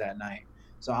rooms that night.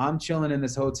 So I'm chilling in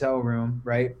this hotel room,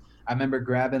 right? I remember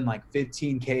grabbing like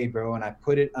 $15K, bro, and I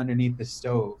put it underneath the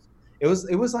stove. It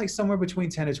was like somewhere between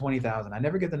 10 to 20,000. I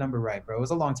never get the number right, bro. It was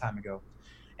a long time ago.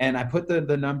 And I put the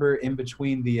number in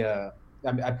between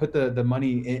I put the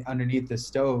money underneath the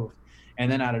stove.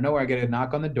 And then out of nowhere, I get a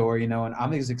knock on the door, and I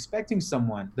was expecting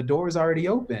someone. The door was already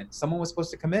open. Someone was supposed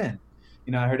to come in.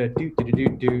 I heard a doot, doot,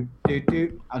 doot, doot, doot,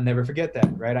 doot. I'll never forget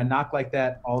that, right? I knock like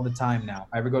that all the time now.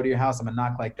 If I ever go to your house, I'm gonna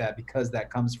knock like that because that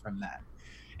comes from that.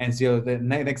 And so the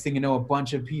next thing you know, a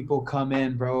bunch of people come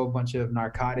in, bro, a bunch of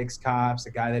narcotics cops,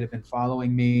 a guy that had been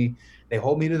following me. They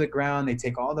hold me to the ground. They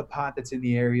take all the pot that's in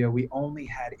the area. We only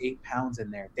had 8 pounds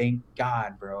in there. Thank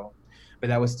God, bro. But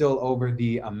that was still over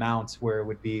the amount where it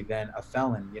would be then a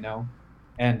felon.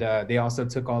 And they also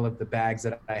took all of the bags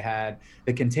that I had,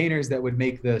 the containers that would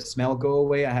make the smell go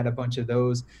away. I had a bunch of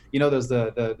those. Those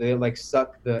they like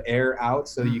suck the air out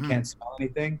so you Mm-hmm. can't smell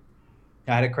anything.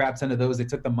 I had a crap ton of those. They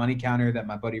took the money counter that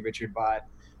my buddy Richard bought.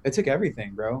 They took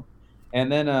everything, bro. And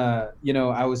then,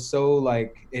 I was so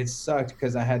like, it sucked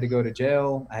because I had to go to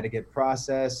jail. I had to get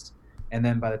processed. And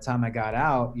then by the time I got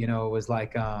out, it was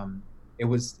like, it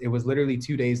was literally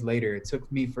 2 days later. It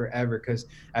took me forever because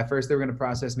at first they were going to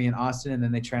process me in Austin and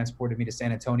then they transported me to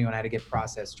San Antonio and I had to get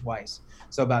processed twice.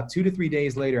 So about 2 to 3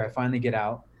 days later, I finally get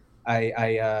out.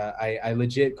 I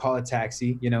legit call a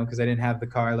taxi, because I didn't have the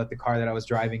car. I left the car that I was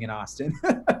driving in Austin.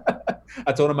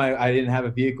 I told them I didn't have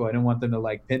a vehicle. I didn't want them to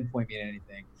like pinpoint me at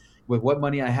anything. With what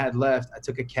money I had left, I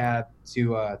took a cab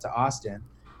to Austin.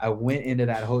 I went into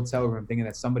that hotel room thinking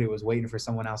that somebody was waiting for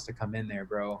someone else to come in there,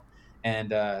 bro.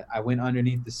 And I went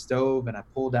underneath the stove and I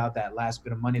pulled out that last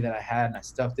bit of money that I had and I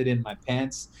stuffed it in my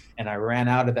pants and I ran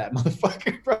out of that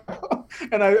motherfucker, bro.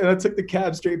 And I took the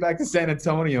cab straight back to San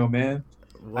Antonio, man.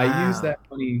 I used Wow. that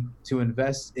money to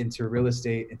invest into real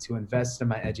estate and to invest in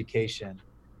my education.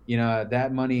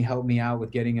 That money helped me out with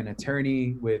getting an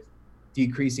attorney, with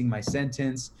decreasing my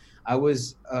sentence. I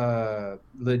was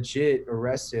legit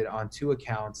arrested on 2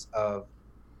 accounts of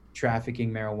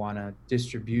trafficking marijuana,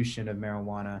 distribution of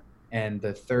marijuana, and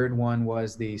the third one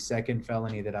was the second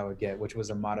felony that I would get, which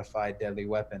was a modified deadly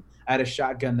weapon. I had a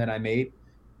shotgun that I made.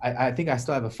 I think I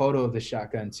still have a photo of the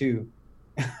shotgun too.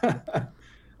 You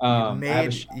I have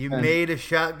a shotgun. made a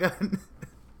shotgun.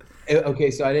 Okay,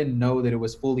 so I didn't know that it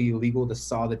was fully illegal to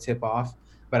saw the tip off,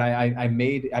 but I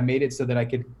made it so that I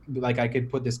could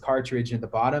put this cartridge in the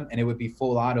bottom and it would be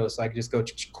full auto, so I could just go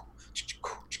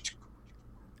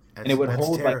and it would That's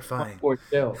hold like terrifying. 24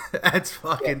 shells. That's Yeah.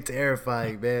 fucking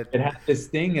terrifying, man. It had this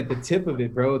thing at the tip of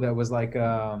it, bro, that was like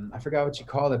I forgot what you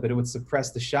call it, but it would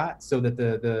suppress the shot so that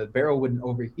the barrel wouldn't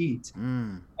overheat.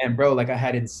 Mm. And bro, like I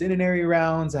had incendiary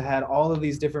rounds, I had all of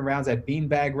these different rounds, I had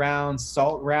beanbag rounds,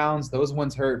 salt rounds. Those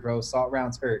ones hurt, bro. Salt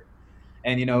rounds hurt.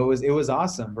 And it was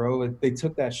awesome, bro. They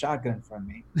took that shotgun from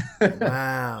me.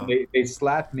 Wow. They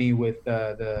slapped me with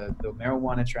the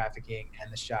marijuana trafficking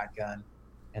and the shotgun,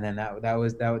 and then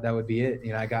that would be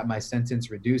it. I got my sentence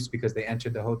reduced because they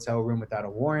entered the hotel room without a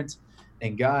warrant,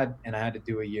 thank God, and I had to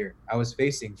do a year. I was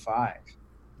facing 5.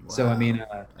 So I Wow. mean,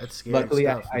 That's scary luckily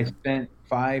stuff, I man. spent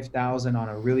 5,000 on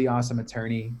a really awesome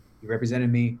attorney. He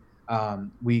represented me.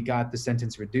 We got the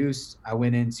sentence reduced. I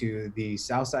went into the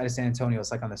south side of San Antonio.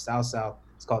 It's like on the south.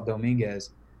 It's called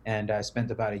Dominguez, and I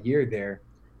spent about a year there.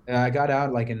 I got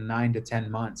out like in 9 to 10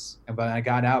 months, and but I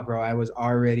got out, bro. I was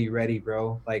already ready,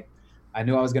 bro. Like I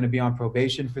knew I was going to be on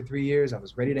probation for 3 years. I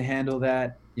was ready to handle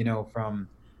that. From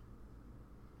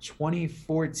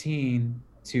 2014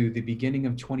 to the beginning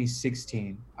of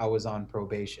 2016, I was on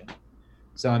probation.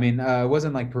 So I mean, it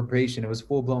wasn't like probation; it was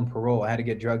full blown parole. I had to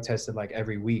get drug tested like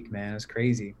every week, man. It's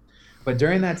crazy. But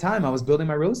during that time, I was building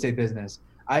my real estate business.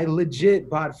 I legit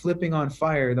bought Flipping on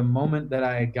Fire the moment that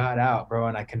I got out, bro,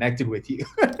 and I connected with you.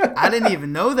 I didn't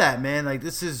even know that, man. Like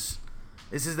this is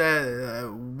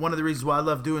that one of the reasons why I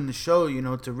love doing the show.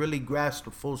 To really grasp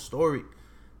the full story.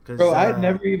 Because Bro, I had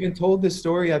never even told this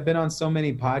story. I've been on so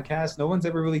many podcasts. No one's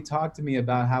ever really talked to me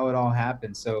about how it all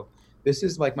happened. So this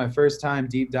is like my first time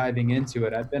deep diving into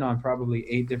it. I've been on probably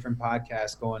 8 different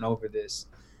podcasts going over this.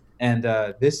 And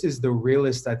this is the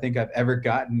realest I think I've ever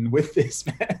gotten with this,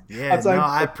 man. yeah, Outside no, of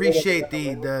I the girl that was appreciate on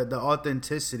the road. the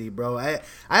authenticity, bro. I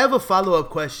have a follow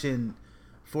up question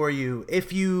for you.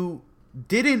 If you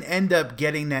didn't end up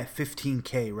getting that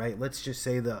 15K, right? Let's just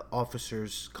say the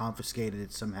officers confiscated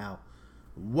it somehow.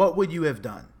 What would you have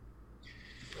done?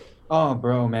 Oh,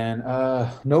 bro, man.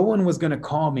 No one was gonna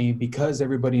call me because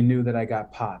everybody knew that I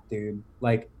got popped, dude.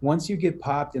 Like once you get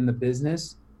popped in the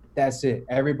business, that's it.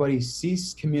 Everybody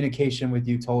ceased communication with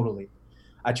you totally.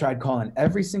 I tried calling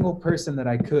every single person that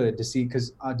I could to see,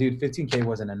 because, dude, 15K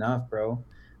wasn't enough, bro.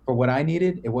 For what I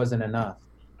needed, it wasn't enough.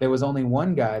 There was only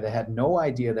one guy that had no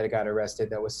idea that I got arrested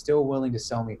that was still willing to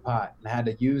sell me pot, and I had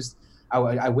to use.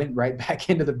 I went right back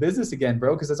into the business again,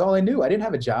 bro, because that's all I knew. I didn't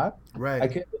have a job. Right.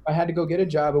 If I had to go get a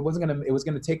job, it was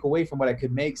gonna take away from what I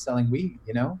could make selling weed.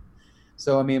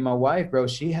 So I mean, my wife, bro,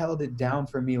 she held it down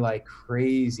for me like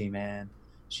crazy, man.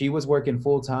 She was working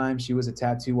full time. She was a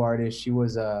tattoo artist. She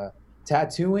was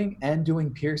tattooing and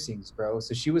doing piercings, bro.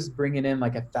 So she was bringing in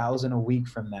like 1,000 a week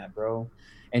from that, bro.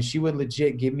 And she would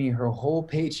legit give me her whole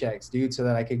paychecks, dude, so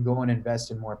that I could go and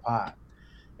invest in more pot.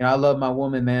 I love my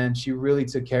woman, man. She really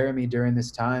took care of me during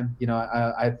this time.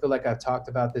 I feel like I've talked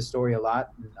about this story a lot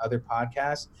in other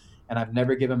podcasts, and I've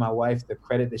never given my wife the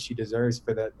credit that she deserves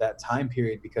for that time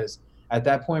period, because at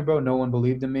that point, bro, no one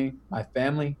believed in me. My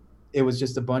family, it was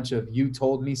just a bunch of "you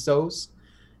told me so's."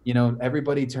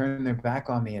 Everybody turned their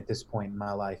back on me at this point in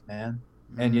my life, man.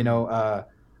 And I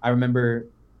remember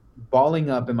balling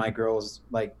up in my girl's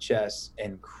like chest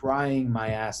and crying my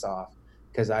ass off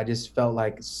because I just felt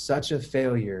like such a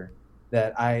failure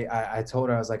that I told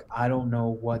her, I was like, I don't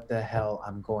know what the hell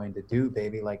I'm going to do,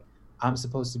 baby. Like, I'm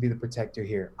supposed to be the protector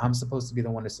here. I'm supposed to be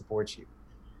the one to support you.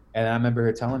 And I remember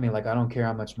her telling me, like, I don't care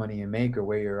how much money you make or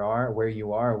where you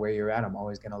are, or where you're at. I'm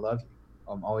always going to love you.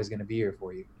 I'm always going to be here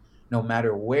for you, no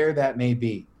matter where that may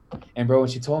be. And bro, when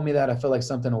she told me that, I felt like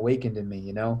something awakened in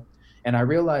me. And I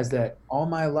realized that all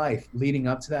my life leading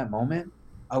up to that moment,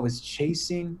 I was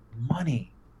chasing money.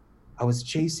 I was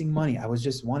chasing money. I was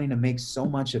just wanting to make so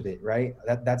much of it, right?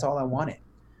 That's all I wanted.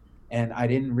 And I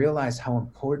didn't realize how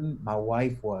important my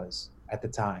wife was at the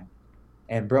time.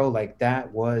 And bro, like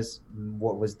that was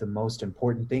what was the most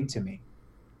important thing to me.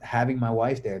 Having my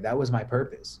wife there, that was my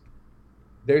purpose.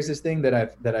 There's this thing that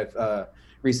I've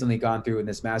recently gone through in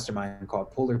this mastermind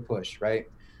called pull or push, right?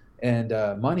 And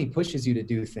money pushes you to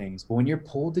do things, but when you're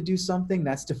pulled to do something,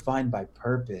 that's defined by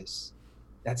purpose.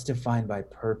 That's defined by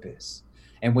purpose.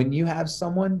 And when you have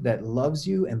someone that loves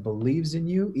you and believes in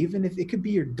you, even if it could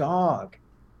be your dog,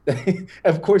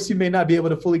 of course you may not be able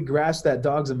to fully grasp that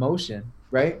dog's emotion,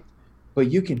 right?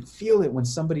 But you can feel it when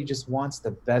somebody just wants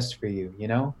the best for you.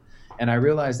 And I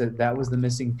realized that that was the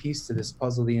missing piece to this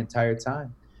puzzle the entire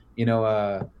time. you know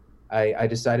uh I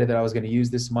decided that I was going to use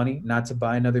this money not to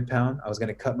buy another pound. I was going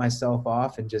to cut myself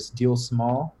off and just deal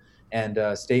small and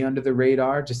stay under the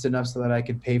radar just enough so that I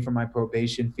could pay for my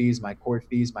probation fees, my court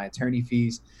fees, my attorney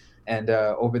fees. And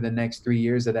over the next 3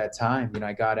 years of that time,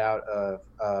 I got out of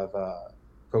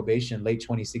probation late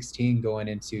 2016 going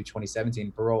into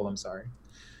 2017, parole, I'm sorry.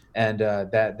 And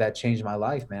that changed my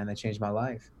life, man. That changed my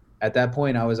life. At that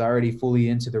point, I was already fully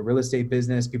into the real estate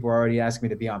business. People were already asking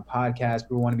me to be on podcasts.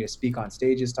 People wanted me to speak on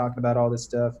stages talking about all this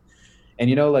stuff.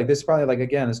 And like this is probably, like,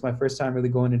 again, this is my first time really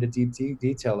going into deep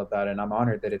detail about it. And I'm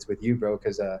honored that it's with you, bro,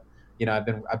 because I've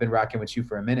been rocking with you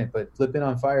for a minute. But Flipping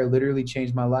on Fire literally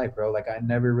changed my life, bro. Like, I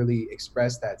never really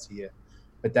expressed that to you,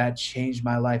 but that changed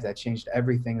my life. That changed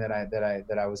everything that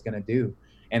I was gonna do.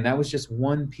 And that was just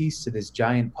one piece to this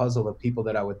giant puzzle of people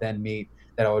that I would then meet,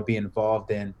 that I would be involved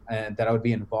in, and that I would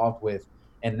be involved with,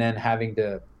 and then having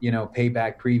to, pay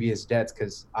back previous debts,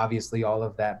 because obviously all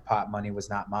of that pot money was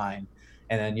not mine.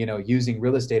 And then, using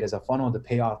real estate as a funnel to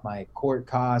pay off my court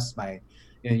costs, my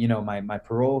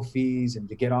parole fees, and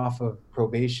to get off of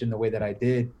probation the way that I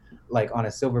did, like on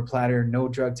a silver platter. No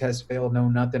drug test failed, no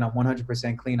nothing. I'm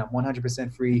 100% clean. I'm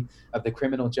 100% free of the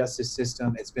criminal justice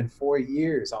system. It's been 4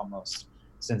 years almost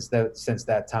since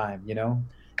that time.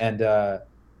 And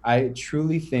I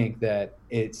truly think that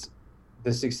it's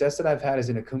the success that I've had is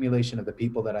an accumulation of the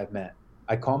people that I've met.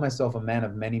 I call myself a man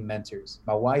of many mentors.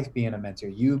 My wife being a mentor,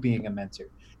 you being a mentor,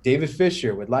 David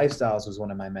Fisher with Lifestyles was one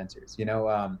of my mentors.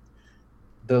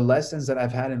 The lessons that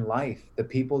I've had in life, the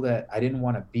people that I didn't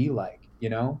want to be like.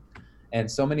 And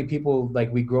so many people,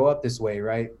 like, we grow up this way,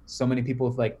 right? So many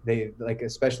people, like,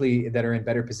 especially that are in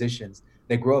better positions,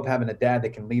 they grow up having a dad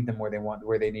that can lead them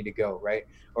where they need to go, right?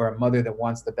 Or a mother that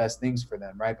wants the best things for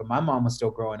them, right? But my mom was still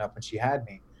growing up when she had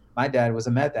me. My dad was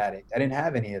a meth addict. I didn't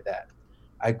have any of that.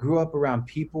 I grew up around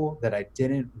people that I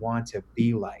didn't want to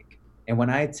be like. And when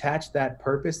I attached that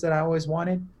purpose that I always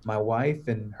wanted, my wife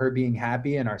and her being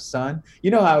happy and our son,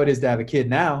 you know how it is to have a kid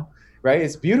now, right?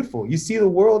 It's beautiful. You see the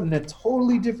world in a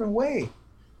totally different way.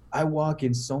 I walk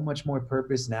in so much more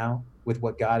purpose now with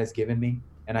what God has given me.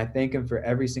 And I thank him for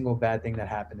every single bad thing that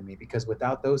happened to me, because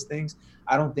without those things,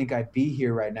 I don't think I'd be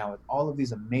here right now with all of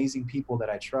these amazing people that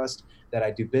I trust, that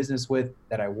I do business with,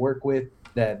 that I work with,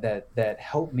 that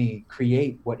help me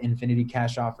create what Infinity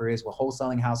Cash Offer is, what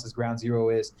Wholesaling Houses Ground Zero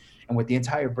is, and what the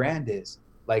entire brand is.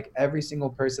 Like, every single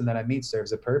person that I meet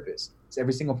serves a purpose. It's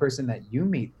every single person that you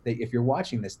meet, if you're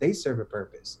watching this, they serve a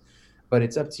purpose. But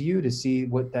it's up to you to see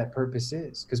what that purpose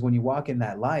is. Because when you walk in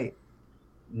that light,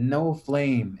 no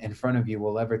flame in front of you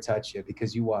will ever touch you,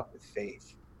 because you walk with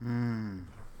faith.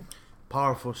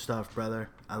 Powerful stuff, brother.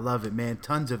 I love it, man.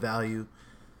 Tons of value.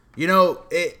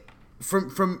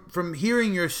 From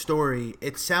hearing your story,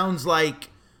 it sounds like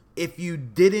if you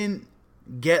didn't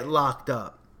get locked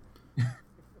up,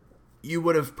 you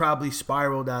would have probably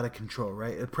spiraled out of control,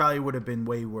 right? It probably would have been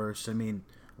way worse. I mean,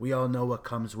 we all know what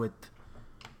comes with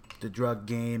the drug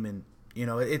game, and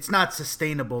it's not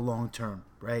sustainable long term,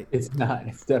 right? It's not.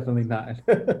 It's definitely not.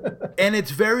 And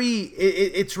it's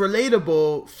it's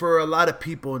relatable for a lot of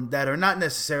people that are not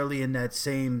necessarily in that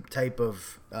same type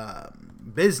of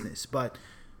business, but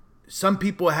some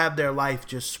people have their life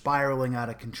just spiraling out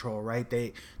of control, right?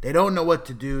 They don't know what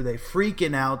to do. They're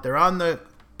freaking out. They're on the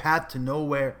path to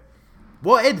nowhere.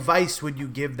 What advice would you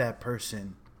give that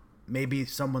person, maybe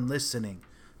someone listening,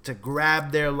 to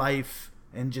grab their life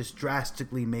and just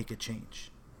drastically make a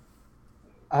change?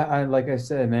 I like I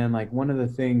said, man, like one of the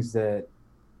things that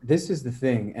this is the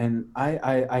thing, and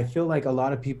I feel like a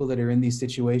lot of people that are in these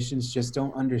situations just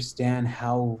don't understand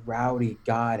how rowdy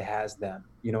God has them.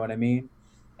 You know what I mean?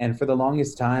 And for the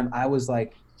longest time, I was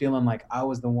like feeling like I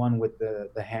was the one with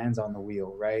the hands on the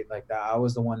wheel, right? Like that I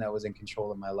was the one that was in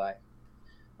control of my life.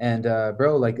 And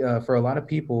bro, like for a lot of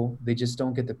people, they just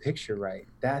don't get the picture right.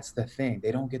 That's the thing.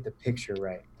 They don't get the picture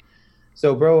right.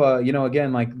 So, bro,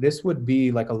 again, like this would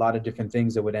be like a lot of different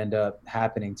things that would end up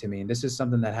happening to me. And this is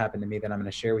something that happened to me that I'm going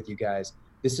to share with you guys.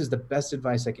 This is the best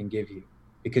advice I can give you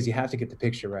because you have to get the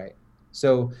picture right.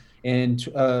 So, in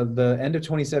the end of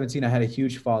 2017, I had a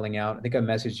huge falling out. I think I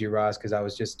messaged you, Ross, because I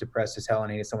was just depressed as hell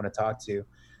and I needed someone to talk to.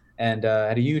 And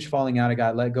had a huge falling out. I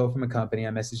got let go from a company. I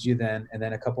messaged you then, and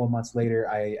then a couple of months later,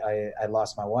 I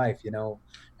lost my wife.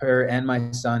 Her and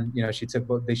my son. She took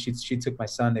both. She took my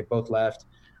son. They both left.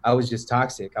 I was just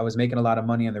toxic. I was making a lot of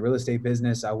money in the real estate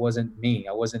business. I wasn't me.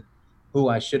 I wasn't who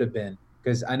I should have been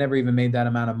because I never even made that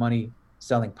amount of money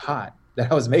selling pot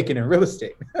that I was making in real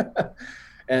estate.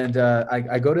 And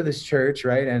I go to this church,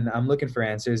 right? And I'm looking for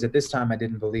answers. At this time, I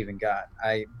didn't believe in God.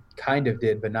 I kind of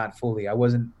did, but not fully. I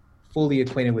wasn't fully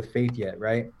acquainted with faith yet,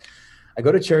 right? I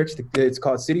go to church. It's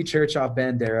called City Church off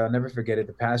Bandera. I'll never forget it.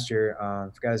 The pastor, I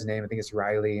forgot his name. I think it's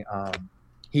Riley.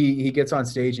 He gets on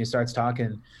stage and he starts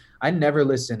talking. I never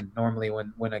listen normally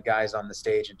when a guy's on the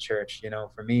stage in church.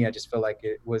 For me, I just feel like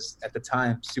it was at the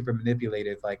time super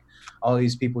manipulative. Like all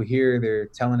these people here, they're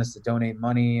telling us to donate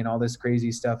money and all this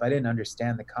crazy stuff. I didn't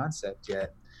understand the concept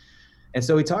yet. And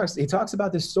so he talks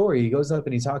about this story. He goes up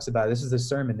and he talks about, this is the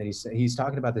sermon that he's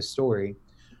talking about this story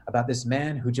about this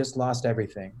man who just lost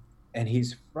everything. And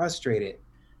he's frustrated.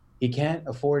 He can't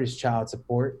afford his child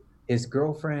support. His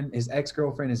ex-girlfriend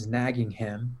is nagging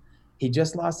him. He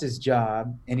just lost his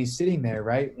job and he's sitting there,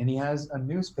 right? And he has a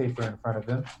newspaper in front of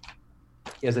him.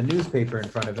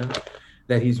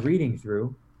 That he's reading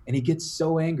through, and he gets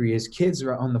so angry. His kids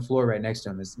are on the floor right next to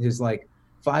him. His like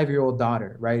 5-year-old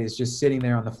daughter, right, is just sitting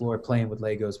there on the floor playing with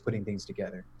Legos, putting things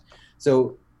together.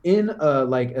 So in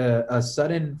a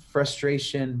sudden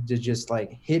frustration to just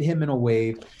like hit him in a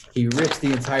wave, he rips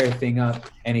the entire thing up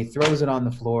and he throws it on the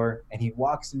floor and he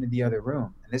walks into the other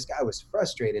room. And this guy was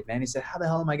frustrated, man. He said, how the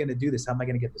hell am I going to do this? How am I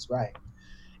going to get this right?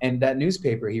 And that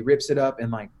newspaper, he rips it up in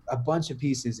like a bunch of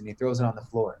pieces and he throws it on the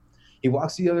floor. He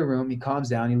walks to the other room, he calms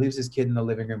down, he leaves his kid in the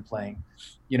living room playing.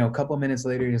 A couple of minutes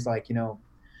later, he's like,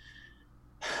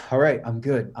 all right, I'm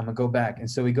good. I'm gonna go back. And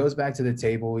so he goes back to the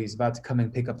table. He's about to come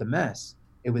and pick up the mess.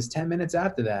 It was 10 minutes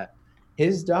after that.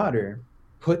 His daughter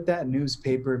put that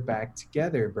newspaper back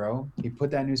together, bro. She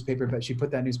put that newspaper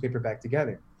back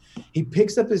together. He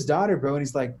picks up his daughter, bro, and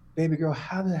he's like, baby girl,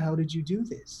 how the hell did you do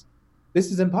this?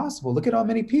 This is impossible. Look at how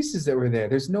many pieces that were there.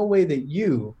 There's no way that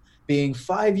you, being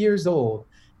 5 years old,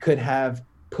 could have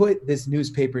put this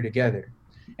newspaper together.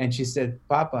 And she said,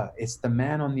 Papa, it's the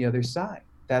man on the other side.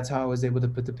 That's how I was able to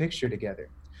put the picture together.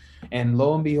 And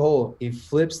lo and behold, he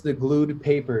flips the glued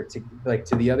paper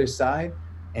to the other side,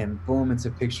 and boom, it's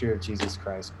a picture of Jesus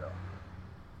Christ, bro.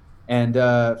 And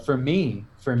for me,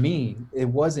 it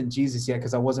wasn't Jesus yet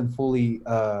because I wasn't fully,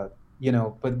 but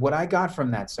what I got from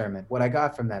that sermon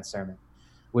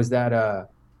was that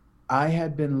I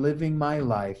had been living my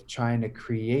life trying to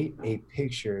create a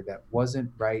picture that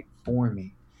wasn't right for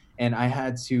me. And I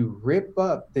had to rip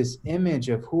up this image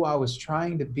of who I was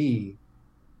trying to be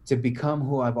to become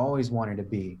who I've always wanted to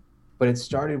be. But it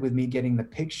started with me getting the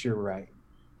picture right.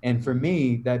 And for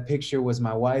me, that picture was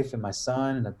my wife and my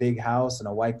son and a big house and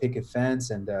a white picket fence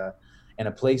and a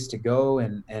place to go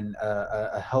and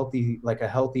a healthy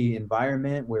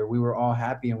environment where we were all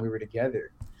happy and we were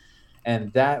together.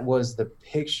 And that was the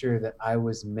picture that I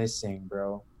was missing,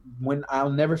 bro. I'll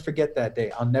never forget that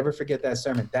day. I'll never forget that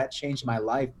sermon. That changed my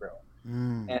life, bro.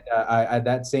 And I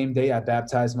that same day, I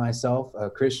baptized myself a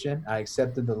Christian. I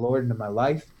accepted the Lord into my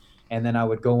life. And then I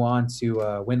would go on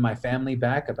to win my family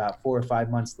back about 4 or 5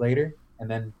 months later. And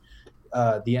then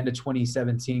the end of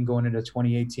 2017, going into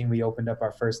 2018, we opened up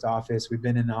our first office. We've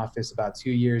been in the office about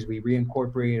 2 years. We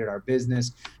reincorporated our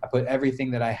business. I put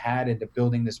everything that I had into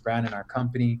building this brand in our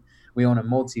company. We own a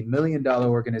multi-million-dollar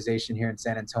organization here in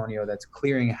San Antonio that's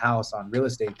clearing house on real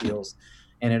estate deals.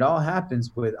 And it all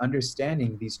happens with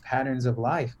understanding these patterns of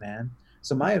life, man.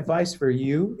 So my advice for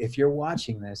you, if you're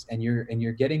watching this and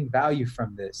you're getting value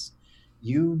from this,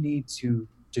 you need to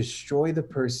destroy the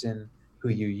person who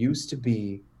you used to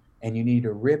be, and you need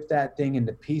to rip that thing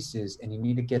into pieces, and you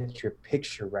need to get your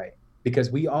picture right, because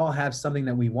we all have something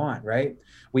that we want, right?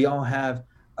 We all have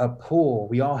a pull,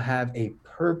 we all have a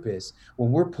purpose.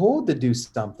 When we're pulled to do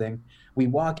something, we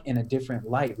walk in a different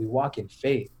light, we walk in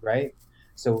faith, right?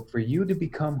 So for you to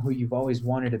become who you've always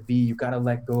wanted to be, you got to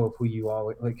let go of who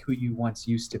you once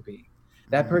used to be.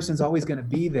 That person's always going to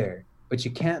be there, but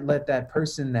you can't let that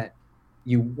person that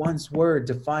you once were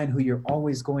define who you're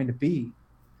always going to be.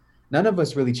 None of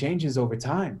us really changes over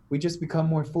time. We just become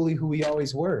more fully who we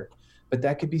always were. But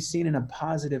that could be seen in a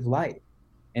positive light.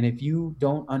 And if you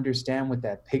don't understand what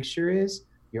that picture is,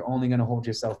 you're only going to hold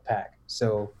yourself back.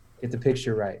 So get the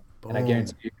picture right. Boom. And I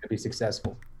guarantee you're going to be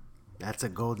successful. That's a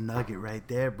gold nugget right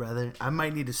there, brother. I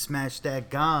might need to smash that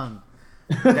gong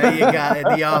that you got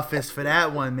at the office for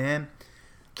that one, man.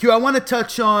 Q, I want to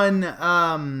touch on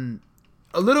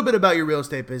a little bit about your real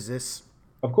estate business.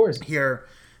 Of course. Here.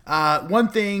 One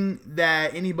thing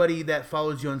that anybody that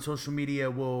follows you on social media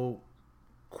will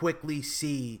quickly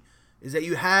see is that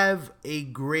you have a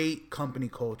great company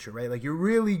culture, right? Like, you're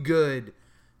really good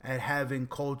at having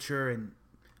culture and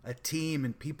a team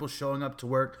and people showing up to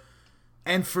work.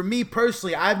 And for me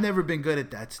personally, I've never been good at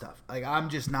that stuff. Like, I'm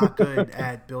just not good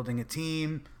at building a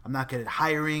team. I'm not good at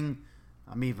hiring.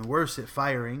 I'm even worse at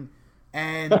firing.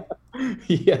 And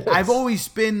yes. I've always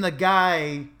been the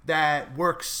guy that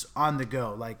works on the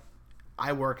go. Like,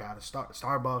 I work out of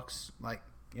Starbucks, like,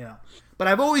 you know. But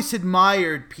I've always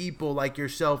admired people like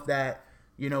yourself that,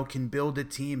 you know, can build a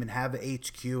team and have an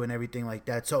HQ and everything like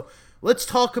that. So let's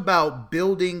talk about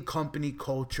building company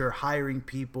culture, hiring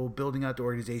people, building out the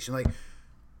organization. Like,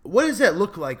 what does that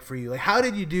look like for you? Like, how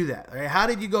did you do that? Right? How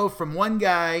did you go from one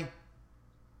guy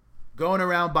going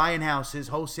around buying houses,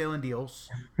 wholesaling deals,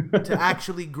 to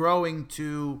actually growing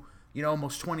to, you know,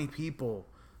 almost 20 people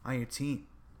on your team?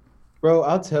 Bro,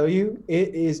 I'll tell you,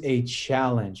 it is a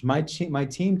challenge. My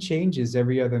team changes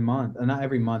every other month. Not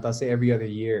every month, I'll say every other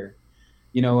year.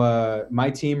 You know, my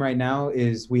team right now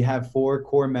we have 4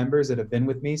 core members that have been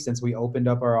with me since we opened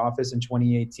up our office in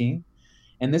 2018.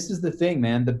 And this is the thing,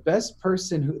 man. The best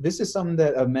person this is something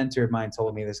that a mentor of mine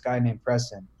told me, this guy named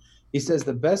Preston. He says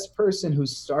the best person who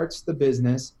starts the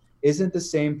business isn't the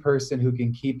same person who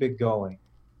can keep it going.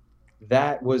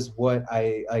 That was what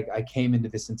I came into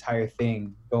this entire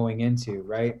thing going into,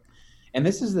 right? And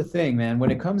this is the thing, man.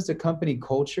 When it comes to company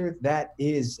culture, that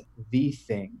is the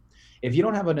thing. If you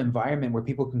don't have an environment where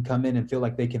people can come in and feel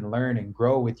like they can learn and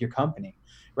grow with your company,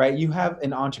 right? You have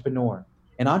an entrepreneur.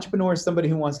 An entrepreneur is somebody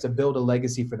who wants to build a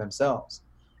legacy for themselves.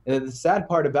 And the sad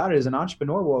part about it is an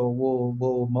entrepreneur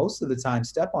will most of the time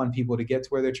step on people to get to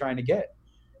where they're trying to get,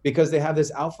 because they have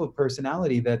this alpha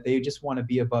personality that they just want to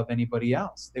be above anybody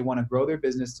else. They want to grow their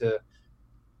business to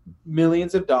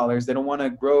millions of dollars. They don't want to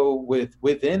grow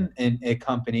within a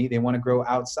company. They want to grow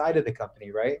outside of the company,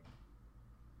 right?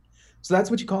 So that's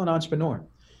what you call an entrepreneur.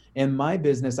 In my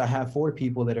business, I have 4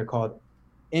 people that are called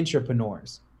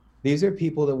intrapreneurs. These are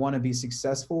people that want to be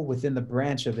successful within the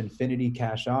branch of Infinity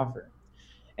Cash Offer.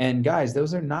 And guys,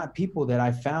 those are not people that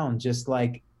I found just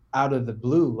like out of the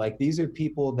blue. Like, these are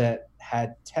people that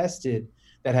have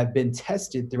been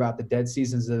tested throughout the dead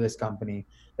seasons of this company,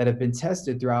 that have been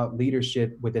tested throughout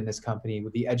leadership within this company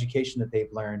with the education that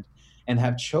they've learned, and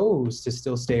have chose to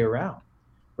still stay around,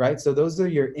 right? So those are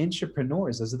your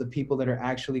intrapreneurs. Those are the people that are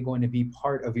actually going to be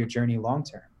part of your journey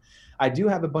long-term. I do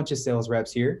have a bunch of sales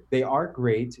reps here. They are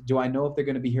great. Do I know if they're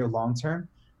going to be here long-term?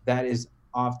 That's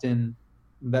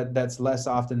less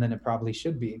often than it probably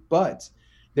should be. But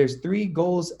there's 3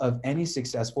 goals of any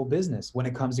successful business when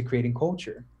it comes to creating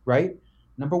culture, right?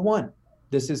 Number 1,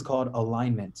 this is called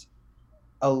alignment.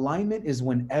 Alignment is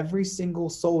when every single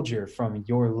soldier from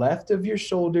your left of your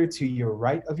shoulder to your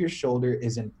right of your shoulder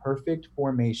is in perfect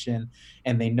formation,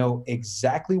 and they know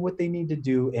exactly what they need to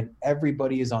do, and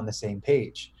everybody is on the same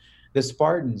page. The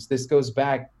Spartans, this goes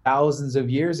back thousands of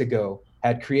years ago,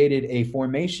 had created a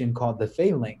formation called the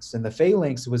phalanx. And the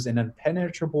phalanx was an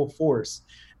impenetrable force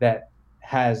that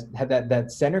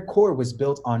that center core was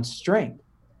built on strength.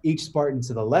 Each Spartan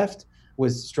to the left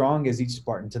was strong as each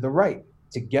Spartan to the right.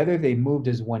 Together, they moved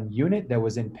as one unit that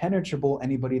was impenetrable.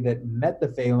 Anybody that met the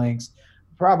phalanx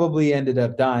probably ended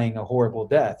up dying a horrible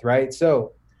death, right?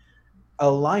 So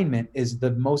alignment is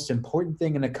the most important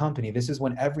thing in a company. This is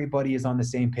when everybody is on the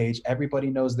same page, everybody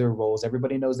knows their roles,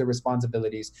 everybody knows their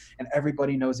responsibilities, and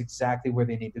everybody knows exactly where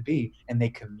they need to be, and they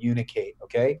communicate.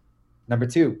 Okay. Number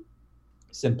two,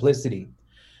 simplicity.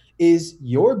 Is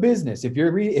your business, if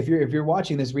you're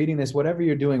watching this, reading this, whatever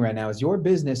you're doing right now, is your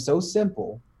business so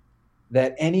simple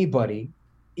that anybody,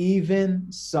 even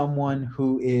someone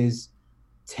who is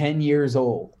 10 years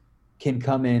old, can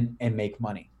come in and make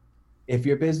money? If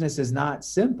your business is not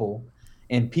simple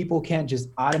and people can't just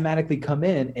automatically come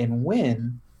in and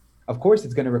win, of course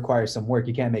it's going to require some work.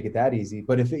 You can't make it that easy.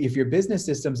 But if your business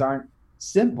systems aren't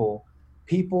simple,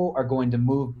 people are going to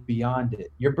move beyond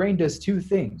it. Your brain does two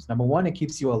things. Number one, it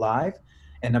keeps you alive.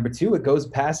 And number two, it goes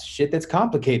past shit that's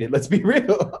complicated. Let's be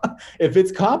real. If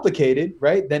it's complicated,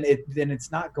 right, then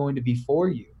it's not going to be for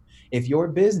you. If your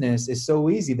business is so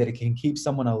easy that it can keep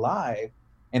someone alive,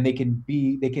 and they can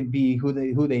be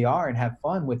who they are and have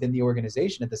fun within the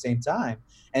organization at the same time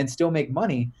and still make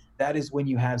money, that is when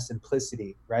you have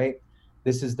simplicity, right?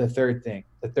 This is the third thing.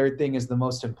 The third thing is the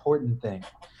most important thing.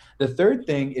 The third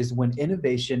thing is when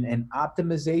innovation and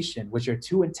optimization, which are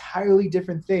two entirely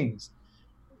different things,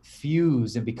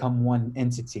 fuse and become one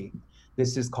entity.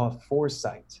 This is called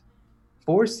foresight.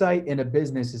 Foresight in a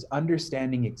business is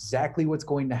understanding exactly what's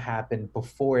going to happen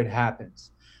before it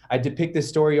happens. I depict this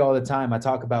story all the time. I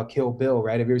talk about Kill Bill,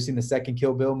 right? Have you ever seen the second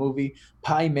Kill Bill movie?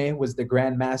 Pai Mei was the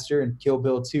Grandmaster in Kill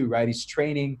Bill 2, right? He's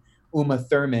training Uma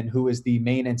Thurman, who is the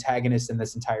main antagonist in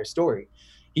this entire story.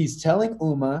 He's telling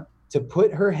Uma to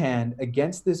put her hand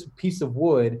against this piece of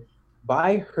wood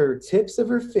by her tips of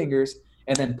her fingers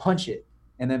and then punch it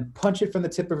from the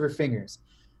tip of her fingers.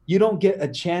 You don't get a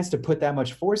chance to put that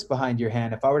much force behind your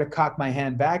hand. If I were to cock my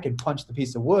hand back and punch the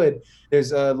piece of wood,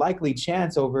 there's a likely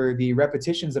chance over the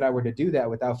repetitions that I were to do that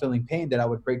without feeling pain that I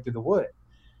would break through the wood,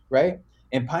 right?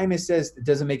 And Pai Mei says it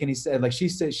doesn't make any sense. Like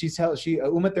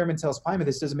Uma Thurman tells Pai Mei,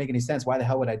 this doesn't make any sense. Why the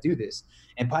hell would I do this?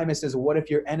 And Pai Mei says, well, what if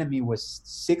your enemy was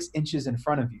 6 inches in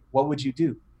front of you? What would you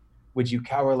do? Would you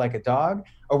cower like a dog,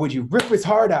 or would you rip his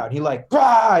heart out? He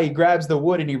he grabs the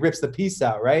wood and he rips the piece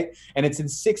out, right? And it's in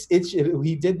 6 inches.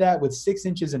 He did that with 6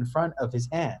 inches in front of his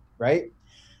hand, right?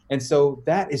 And so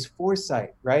that is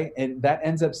foresight, right? And that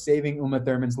ends up saving Uma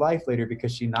Thurman's life later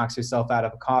because she knocks herself out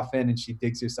of a coffin and she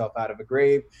digs herself out of a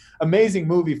grave. Amazing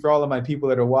movie for all of my people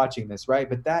that are watching this, right?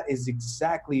 But that is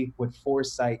exactly what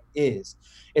foresight is.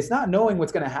 It's not knowing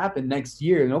what's going to happen next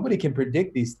year. Nobody can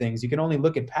predict these things. You can only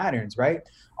look at patterns, right?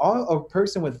 All a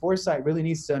person with foresight really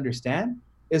needs to understand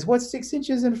is what's 6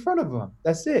 inches in front of them.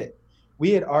 That's it. We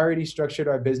had already structured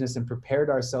our business and prepared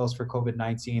ourselves for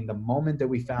COVID-19 the moment that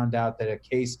we found out that a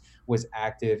case was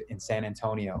active in San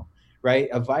Antonio, right?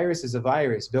 A virus is a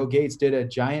virus. Bill Gates did a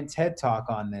giant TED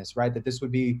Talk on this, right? That this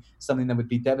would be something that would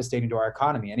be devastating to our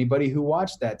economy. Anybody who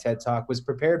watched that TED Talk was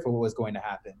prepared for what was going to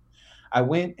happen. I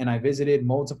went and I visited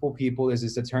multiple people. There's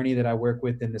this attorney that I work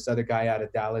with and this other guy out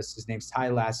of Dallas. His name's Ty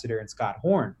Lassiter and Scott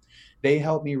Horn. They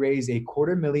helped me raise a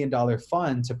 $250,000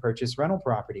 fund to purchase rental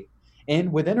property.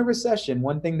 And within a recession,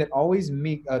 one thing that always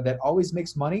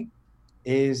makes money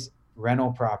is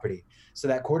rental property. So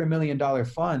that $250,000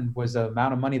 fund was the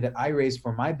amount of money that I raised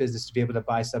for my business to be able to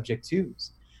buy subject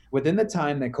twos. Within the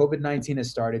time that COVID-19 has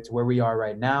started to where we are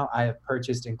right now, I have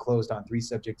purchased and closed on 3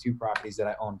 subject to properties that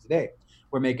I own today.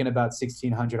 We're making about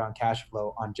 $1,600 on cash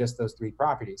flow on just those 3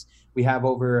 properties. We have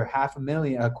over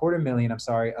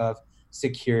 $250,000 of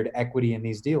secured equity in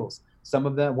these deals.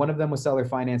 One of them was seller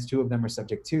finance, 2 of them are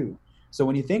subject to. So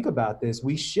when you think about this,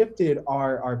 we shifted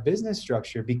our business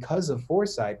structure because of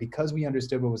foresight, because we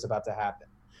understood what was about to happen.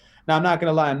 Now, I'm not going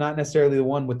to lie. I'm not necessarily the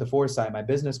one with the foresight. My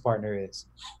business partner is.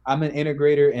 I'm an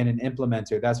integrator and an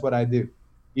implementer. That's what I do.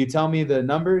 You tell me the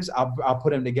numbers, I'll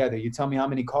put them together. You tell me how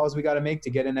many calls we got to make to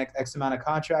get an X amount of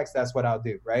contracts, that's what I'll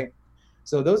do, right?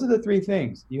 So those are the 3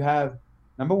 things. You have,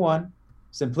 number 1,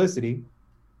 simplicity.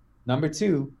 Number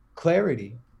 2,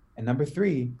 clarity. And number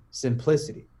 3,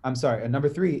 simplicity. Number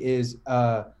 3 is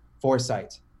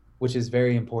foresight, which is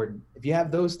very important. If you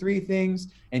have those 3 things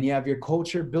and you have your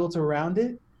culture built around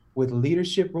it with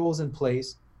leadership roles in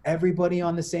place, everybody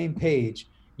on the same page,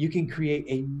 you can create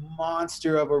a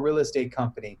monster of a real estate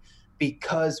company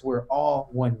because we're all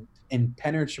one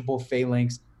impenetrable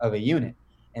phalanx of a unit.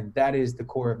 And that is the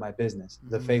core of my business,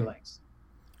 the phalanx.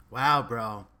 Wow,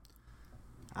 bro.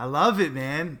 I love it,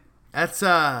 man. That's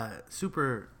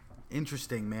super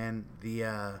interesting, man.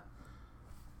 The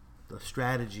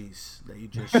strategies that you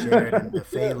just shared and the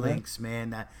phalanx,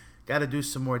 man. I got to do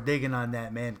some more digging on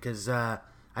that, man, because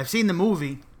I've seen the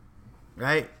movie,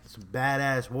 right? Some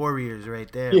badass warriors right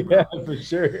there. Yeah, bro. For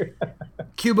sure.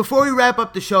 Q, before we wrap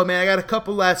up the show, man, I got a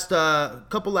couple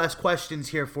last questions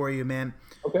here for you, man.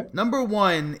 Okay. Number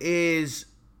one is,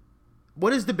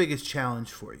 what is the biggest challenge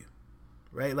for you,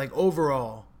 right? Like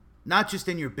overall, not just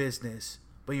in your business,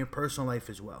 but in your personal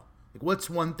life as well. Like, what's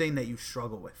one thing that you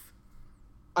struggle with?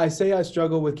 I say I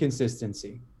struggle with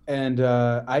consistency. And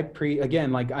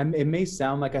again, like it may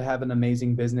sound like I have an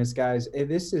amazing business, guys.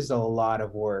 This is a lot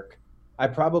of work. I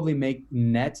probably make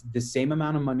net the same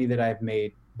amount of money that I've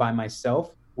made by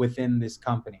myself within this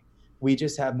company. We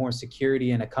just have more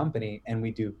security in a company and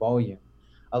we do volume.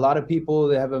 A lot of people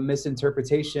that have a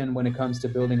misinterpretation when it comes to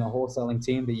building a wholesaling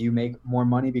team that you make more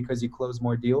money because you close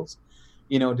more deals.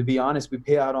 To be honest, we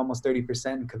pay out almost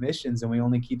 30% in commissions and we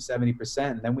only keep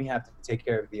 70%. And then we have to take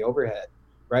care of the overhead,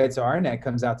 right? So our net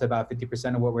comes out to about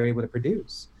 50% of what we're able to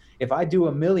produce. If I do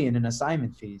 $1 million in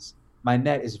assignment fees, my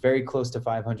net is very close to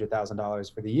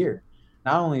 $500,000 for the year.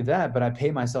 Not only that, but I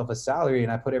pay myself a salary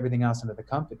and I put everything else into the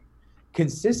company.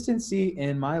 Consistency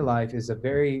in my life is a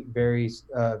very, very,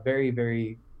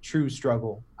 very true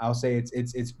struggle. I'll say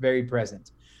it's very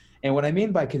present. And what I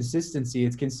mean by consistency,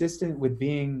 it's consistent with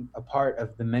being a part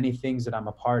of the many things that I'm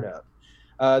a part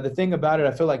of. The thing about it,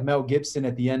 I feel like Mel Gibson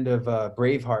at the end of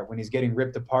Braveheart, when he's getting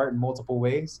ripped apart in multiple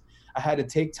ways. I had to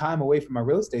take time away from my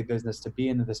real estate business to be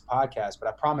into this podcast, but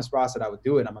I promised Ross that I would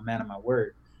do it. I'm a man of my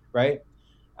word, right?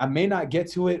 I may not get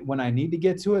to it when I need to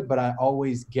get to it, but I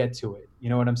always get to it. You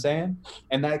know what I'm saying?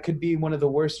 And that could be one of the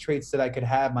worst traits that I could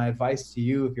have. My advice to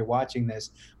you, if you're watching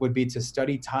this, would be to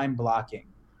study time blocking.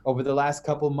 Over the last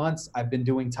couple of months, I've been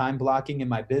doing time blocking in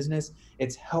my business.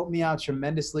 It's helped me out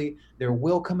tremendously. There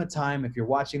will come a time, if you're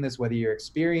watching this, whether you're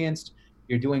experienced,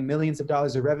 you're doing millions of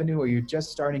dollars of revenue, or you're just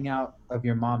starting out of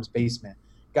your mom's basement.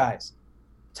 Guys,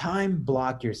 time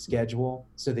block your schedule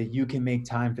so that you can make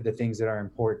time for the things that are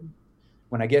important.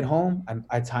 When I get home,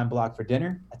 I time block for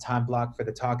dinner. I time block for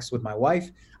the talks with my wife.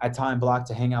 I time block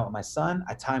to hang out with my son.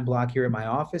 I time block here in my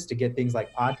office to get things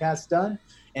like podcasts done.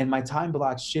 And my time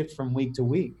blocks shift from week to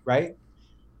week, right?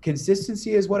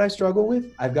 Consistency is what I struggle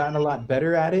with. I've gotten a lot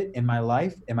better at it in my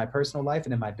life, in my personal life,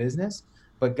 and in my business.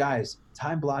 But guys,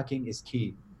 time blocking is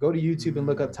key. Go to YouTube and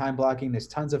look up time blocking. There's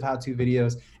tons of how-to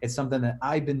videos. It's something that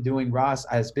I've been doing. Ross,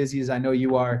 as busy as I know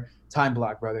you are, time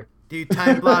block, brother. Do you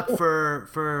time block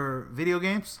for video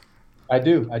games? I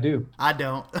do. I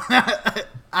don't.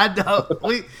 I don't.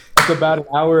 It's about an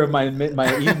hour of my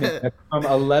evening from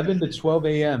 11 to 12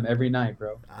 a.m. every night,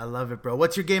 bro. I love it, bro.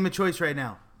 What's your game of choice right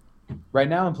now? Right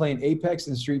now, I'm playing Apex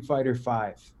and Street Fighter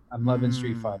 5. I'm loving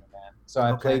Street Fighter, man. So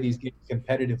I play these games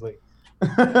competitively.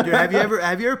 Dude, have you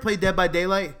ever played Dead by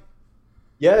Daylight?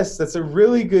 Yes, that's a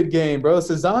really good game, bro.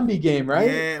 It's a zombie game, right?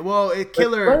 Yeah, well,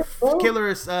 killer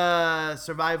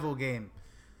survival game.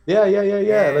 Yeah.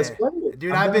 Let's play it.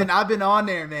 Dude, I've been on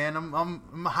there, man.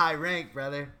 I'm high rank,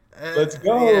 brother. Let's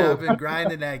go. Yeah, I've been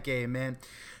grinding that game, man.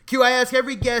 Q, I ask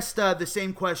every guest the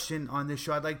same question on this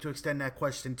show. I'd like to extend that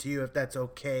question to you, if that's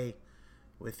okay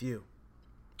with you.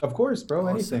 Of course, bro.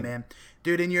 Awesome, anything, man.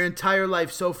 Dude, in your entire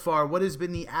life so far, what has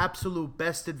been the absolute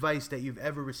best advice that you've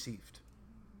ever received?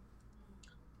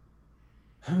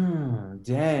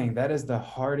 Dang, that is the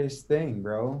hardest thing,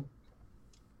 bro.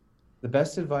 The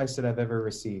best advice that I've ever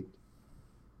received.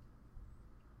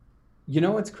 You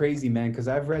know what's crazy, man? Because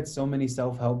I've read so many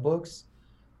self-help books,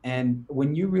 and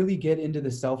when you really get into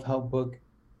the self-help book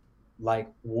like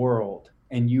world,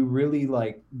 and you really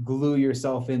like glue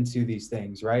yourself into these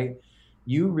things, right?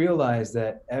 You realize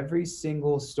that every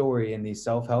single story in these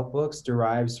self-help books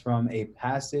derives from a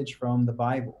passage from the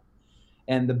Bible.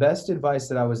 And the best advice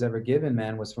that I was ever given,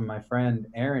 man, was from my friend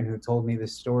Aaron, who told me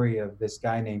this story of this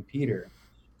guy named Peter.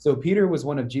 So Peter was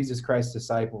one of Jesus Christ's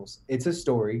disciples. It's a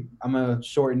story. I'm going to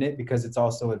shorten it because it's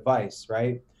also advice,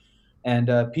 right?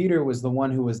 And Peter was the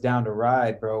one who was down to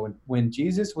ride, bro. And when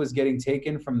Jesus was getting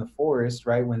taken from the forest,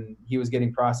 right, when he was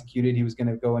getting prosecuted, he was going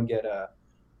to go and get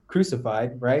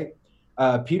crucified, right?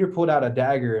 Peter pulled out a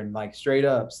dagger and like straight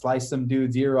up sliced some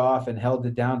dude's ear off and held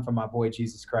it down for my boy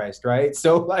Jesus Christ, right?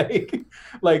 So like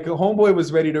homeboy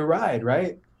was ready to ride,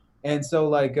 right? And so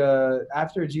like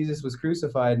after Jesus was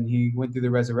crucified and he went through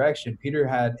the resurrection, Peter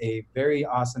had a very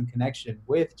awesome connection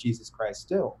with Jesus Christ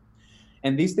still.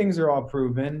 And these things are all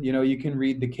proven. You know, you can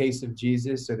read The Case of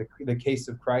Jesus or the Case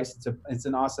of Christ. It's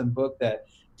an awesome book that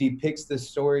depicts the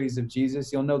stories of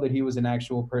Jesus. You'll know that he was an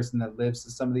actual person that lived. So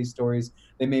some of these stories,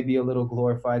 they may be a little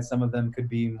glorified. Some of them could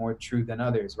be more true than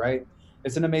others, right?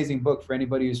 It's an amazing book for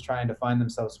anybody who's trying to find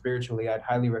themselves spiritually. I'd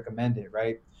highly recommend it,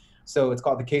 right? So it's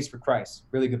called The Case for Christ.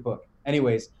 Really good book.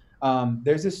 Anyways,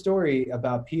 there's this story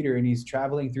about Peter, and he's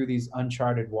traveling through these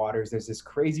uncharted waters. There's this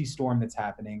crazy storm that's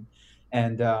happening,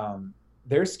 and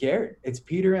they're scared. It's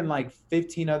Peter and like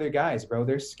 15 other guys, bro.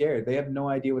 They're scared. They have no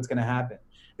idea what's going to happen.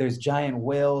 There's giant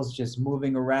whales just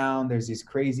moving around. There's these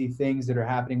crazy things that are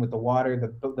happening with the water.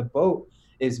 The boat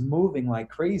is moving like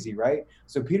crazy, right?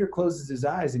 So Peter closes his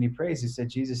eyes and he prays. He said,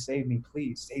 Jesus, save me,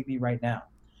 please. Save me right now.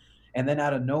 And then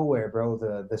out of nowhere, bro,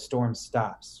 the storm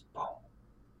stops. Boom.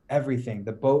 Everything.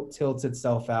 The boat tilts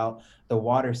itself out. The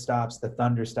water stops. The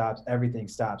thunder stops. Everything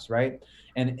stops, right?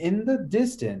 And in the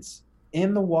distance,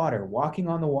 in the water, walking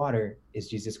on the water, is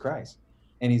Jesus Christ.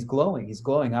 And he's glowing. He's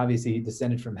glowing. Obviously, he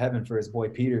descended from heaven for his boy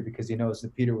Peter because he knows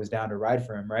that Peter was down to ride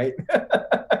for him, right?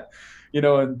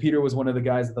 And Peter was one of the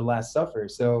guys at the Last Supper.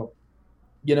 So,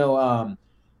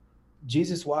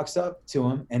 Jesus walks up to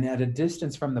him, and at a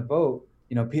distance from the boat,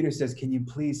 Peter says, can you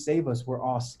please save us? We're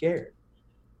all scared.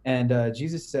 And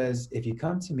Jesus says, if you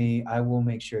come to me, I will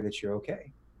make sure that you're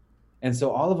okay. And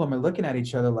so all of them are looking at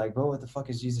each other like, bro, what the fuck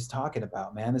is Jesus talking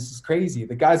about, man? This is crazy.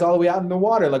 The guy's all the way out in the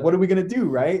water. Like, what are we going to do,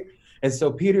 right? And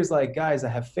so Peter's like, guys, I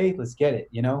have faith. Let's get it,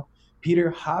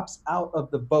 Peter hops out of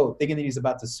the boat thinking that he's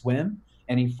about to swim,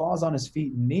 and he falls on his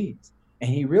feet and knees. And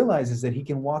he realizes that he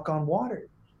can walk on water.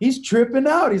 He's tripping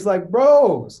out. He's like,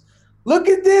 bros, look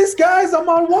at this, guys. I'm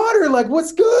on water. Like,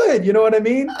 what's good? You know what I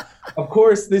mean? Of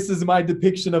course, this is my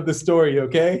depiction of the story,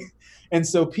 okay? And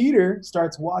so Peter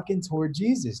starts walking toward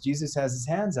Jesus. Jesus has his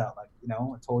hands out like, I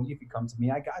told you, if you come to me,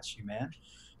 I got you, man.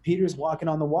 Peter's walking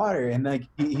on the water, and like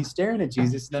he's staring at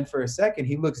Jesus. And then for a second,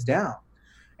 he looks down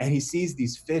and he sees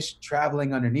these fish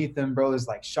traveling underneath him, bro. There's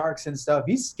like sharks and stuff.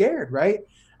 He's scared, right?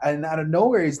 And out of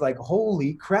nowhere, he's like,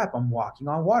 holy crap, I'm walking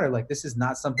on water. Like, this is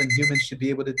not something humans should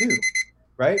be able to do,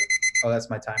 right? Oh, that's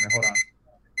my timer. Hold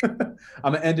on.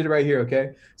 I'm going to end it right here,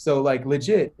 okay? So, like,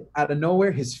 legit, out of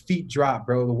nowhere, his feet drop,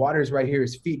 bro. The water's right here.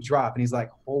 His feet drop, and he's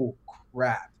like, oh,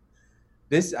 crap.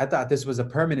 I thought this was a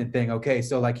permanent thing, okay?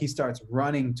 So, like, he starts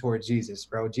running towards Jesus,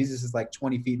 bro. Jesus is like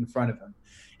 20 feet in front of him.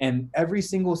 And every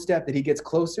single step that he gets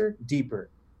closer, deeper,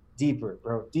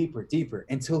 bro, deeper,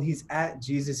 until he's at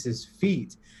Jesus's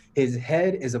feet. His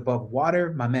head is above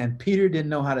water. My man Peter didn't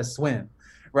know how to swim,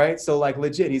 right? So like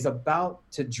legit, he's about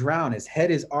to drown. His head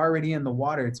is already in the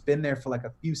water. It's been there for like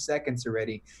a few seconds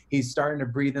already. He's starting to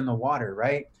breathe in the water,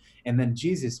 right? And then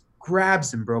Jesus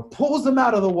grabs him, bro, pulls him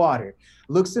out of the water,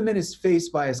 looks him in his face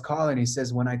by his collar, and he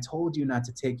says, when I told you not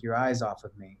to take your eyes off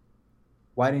of me,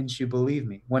 why didn't you believe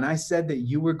me? When I said that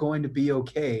you were going to be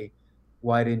okay,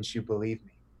 why didn't you believe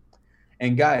me?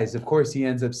 And guys, of course, he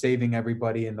ends up saving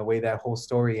everybody in the way that whole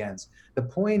story ends. The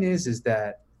point is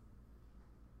that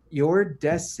your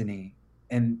destiny,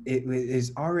 and it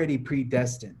is already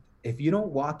predestined. If you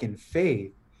don't walk in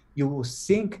faith, you will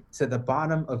sink to the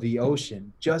bottom of the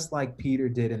ocean, just like Peter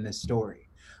did in this story.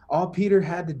 All Peter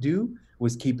had to do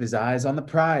was keep his eyes on the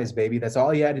prize, baby. That's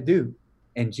all he had to do.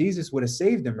 And Jesus would have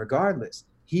saved him regardless.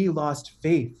 He lost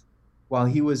faith while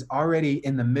he was already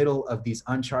in the middle of these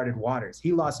uncharted waters.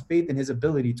 He lost faith in his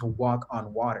ability to walk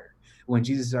on water when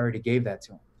Jesus already gave that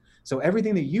to him. So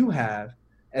everything that you have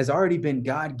has already been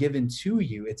God given to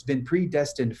you. It's been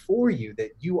predestined for you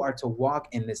that you are to walk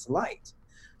in this light.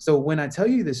 So when I tell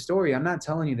you this story, I'm not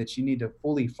telling you that you need to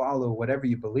fully follow whatever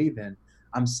you believe in.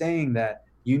 I'm saying that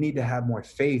you need to have more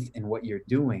faith in what you're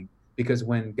doing, because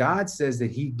when God says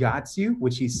that he got you,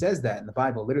 which he says that in the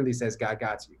Bible, literally says God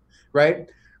got you, right?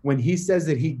 When he says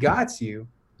that he got you,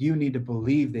 you need to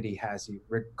believe that he has you,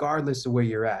 regardless of where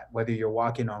you're at, whether you're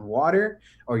walking on water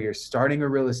or you're starting a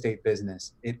real estate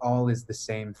business. It all is the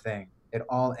same thing. It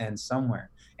all ends somewhere,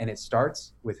 and it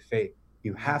starts with faith.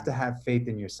 You have to have faith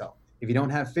in yourself. If you don't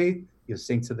have faith, you'll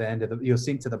sink to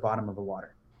the bottom of the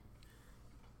water.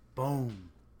 Boom.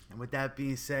 And with that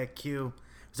being said, Q,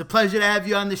 it's a pleasure to have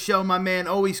you on the show, my man.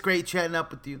 Always great chatting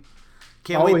up with you.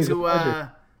 Can't wait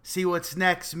to see what's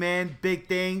next, man. Big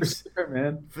things. For sure,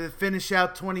 man. For finish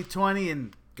out 2020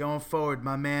 and going forward,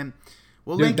 my man.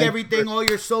 We'll link everything, all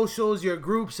your socials, your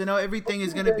groups, and everything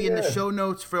is going to be in the show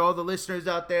notes for all the listeners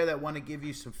out there that want to give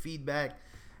you some feedback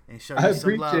and show you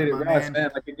some love, my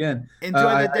man. Like, again,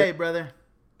 enjoy the day, brother.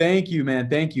 Thank you, man.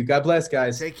 Thank you. God bless,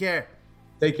 guys. Take care.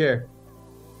 Take care.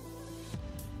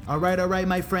 All right,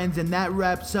 my friends, and that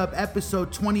wraps up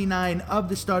episode 29 of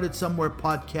the Started Somewhere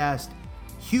podcast.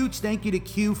 Huge thank you to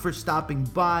Q for stopping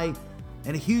by,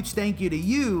 and a huge thank you to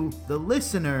you, the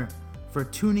listener, for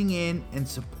tuning in and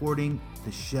supporting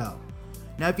the show.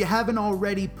 Now, if you haven't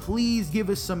already, please give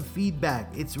us some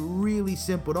feedback. It's really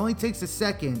simple. It only takes a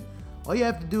second. All you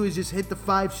have to do is just hit the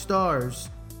 5 stars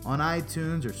on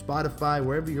iTunes or Spotify,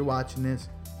 wherever you're watching this,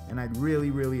 and I'd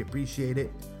really, really appreciate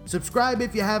it. Subscribe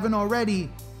if you haven't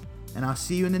already, and I'll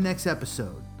see you in the next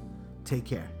episode. Take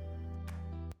care.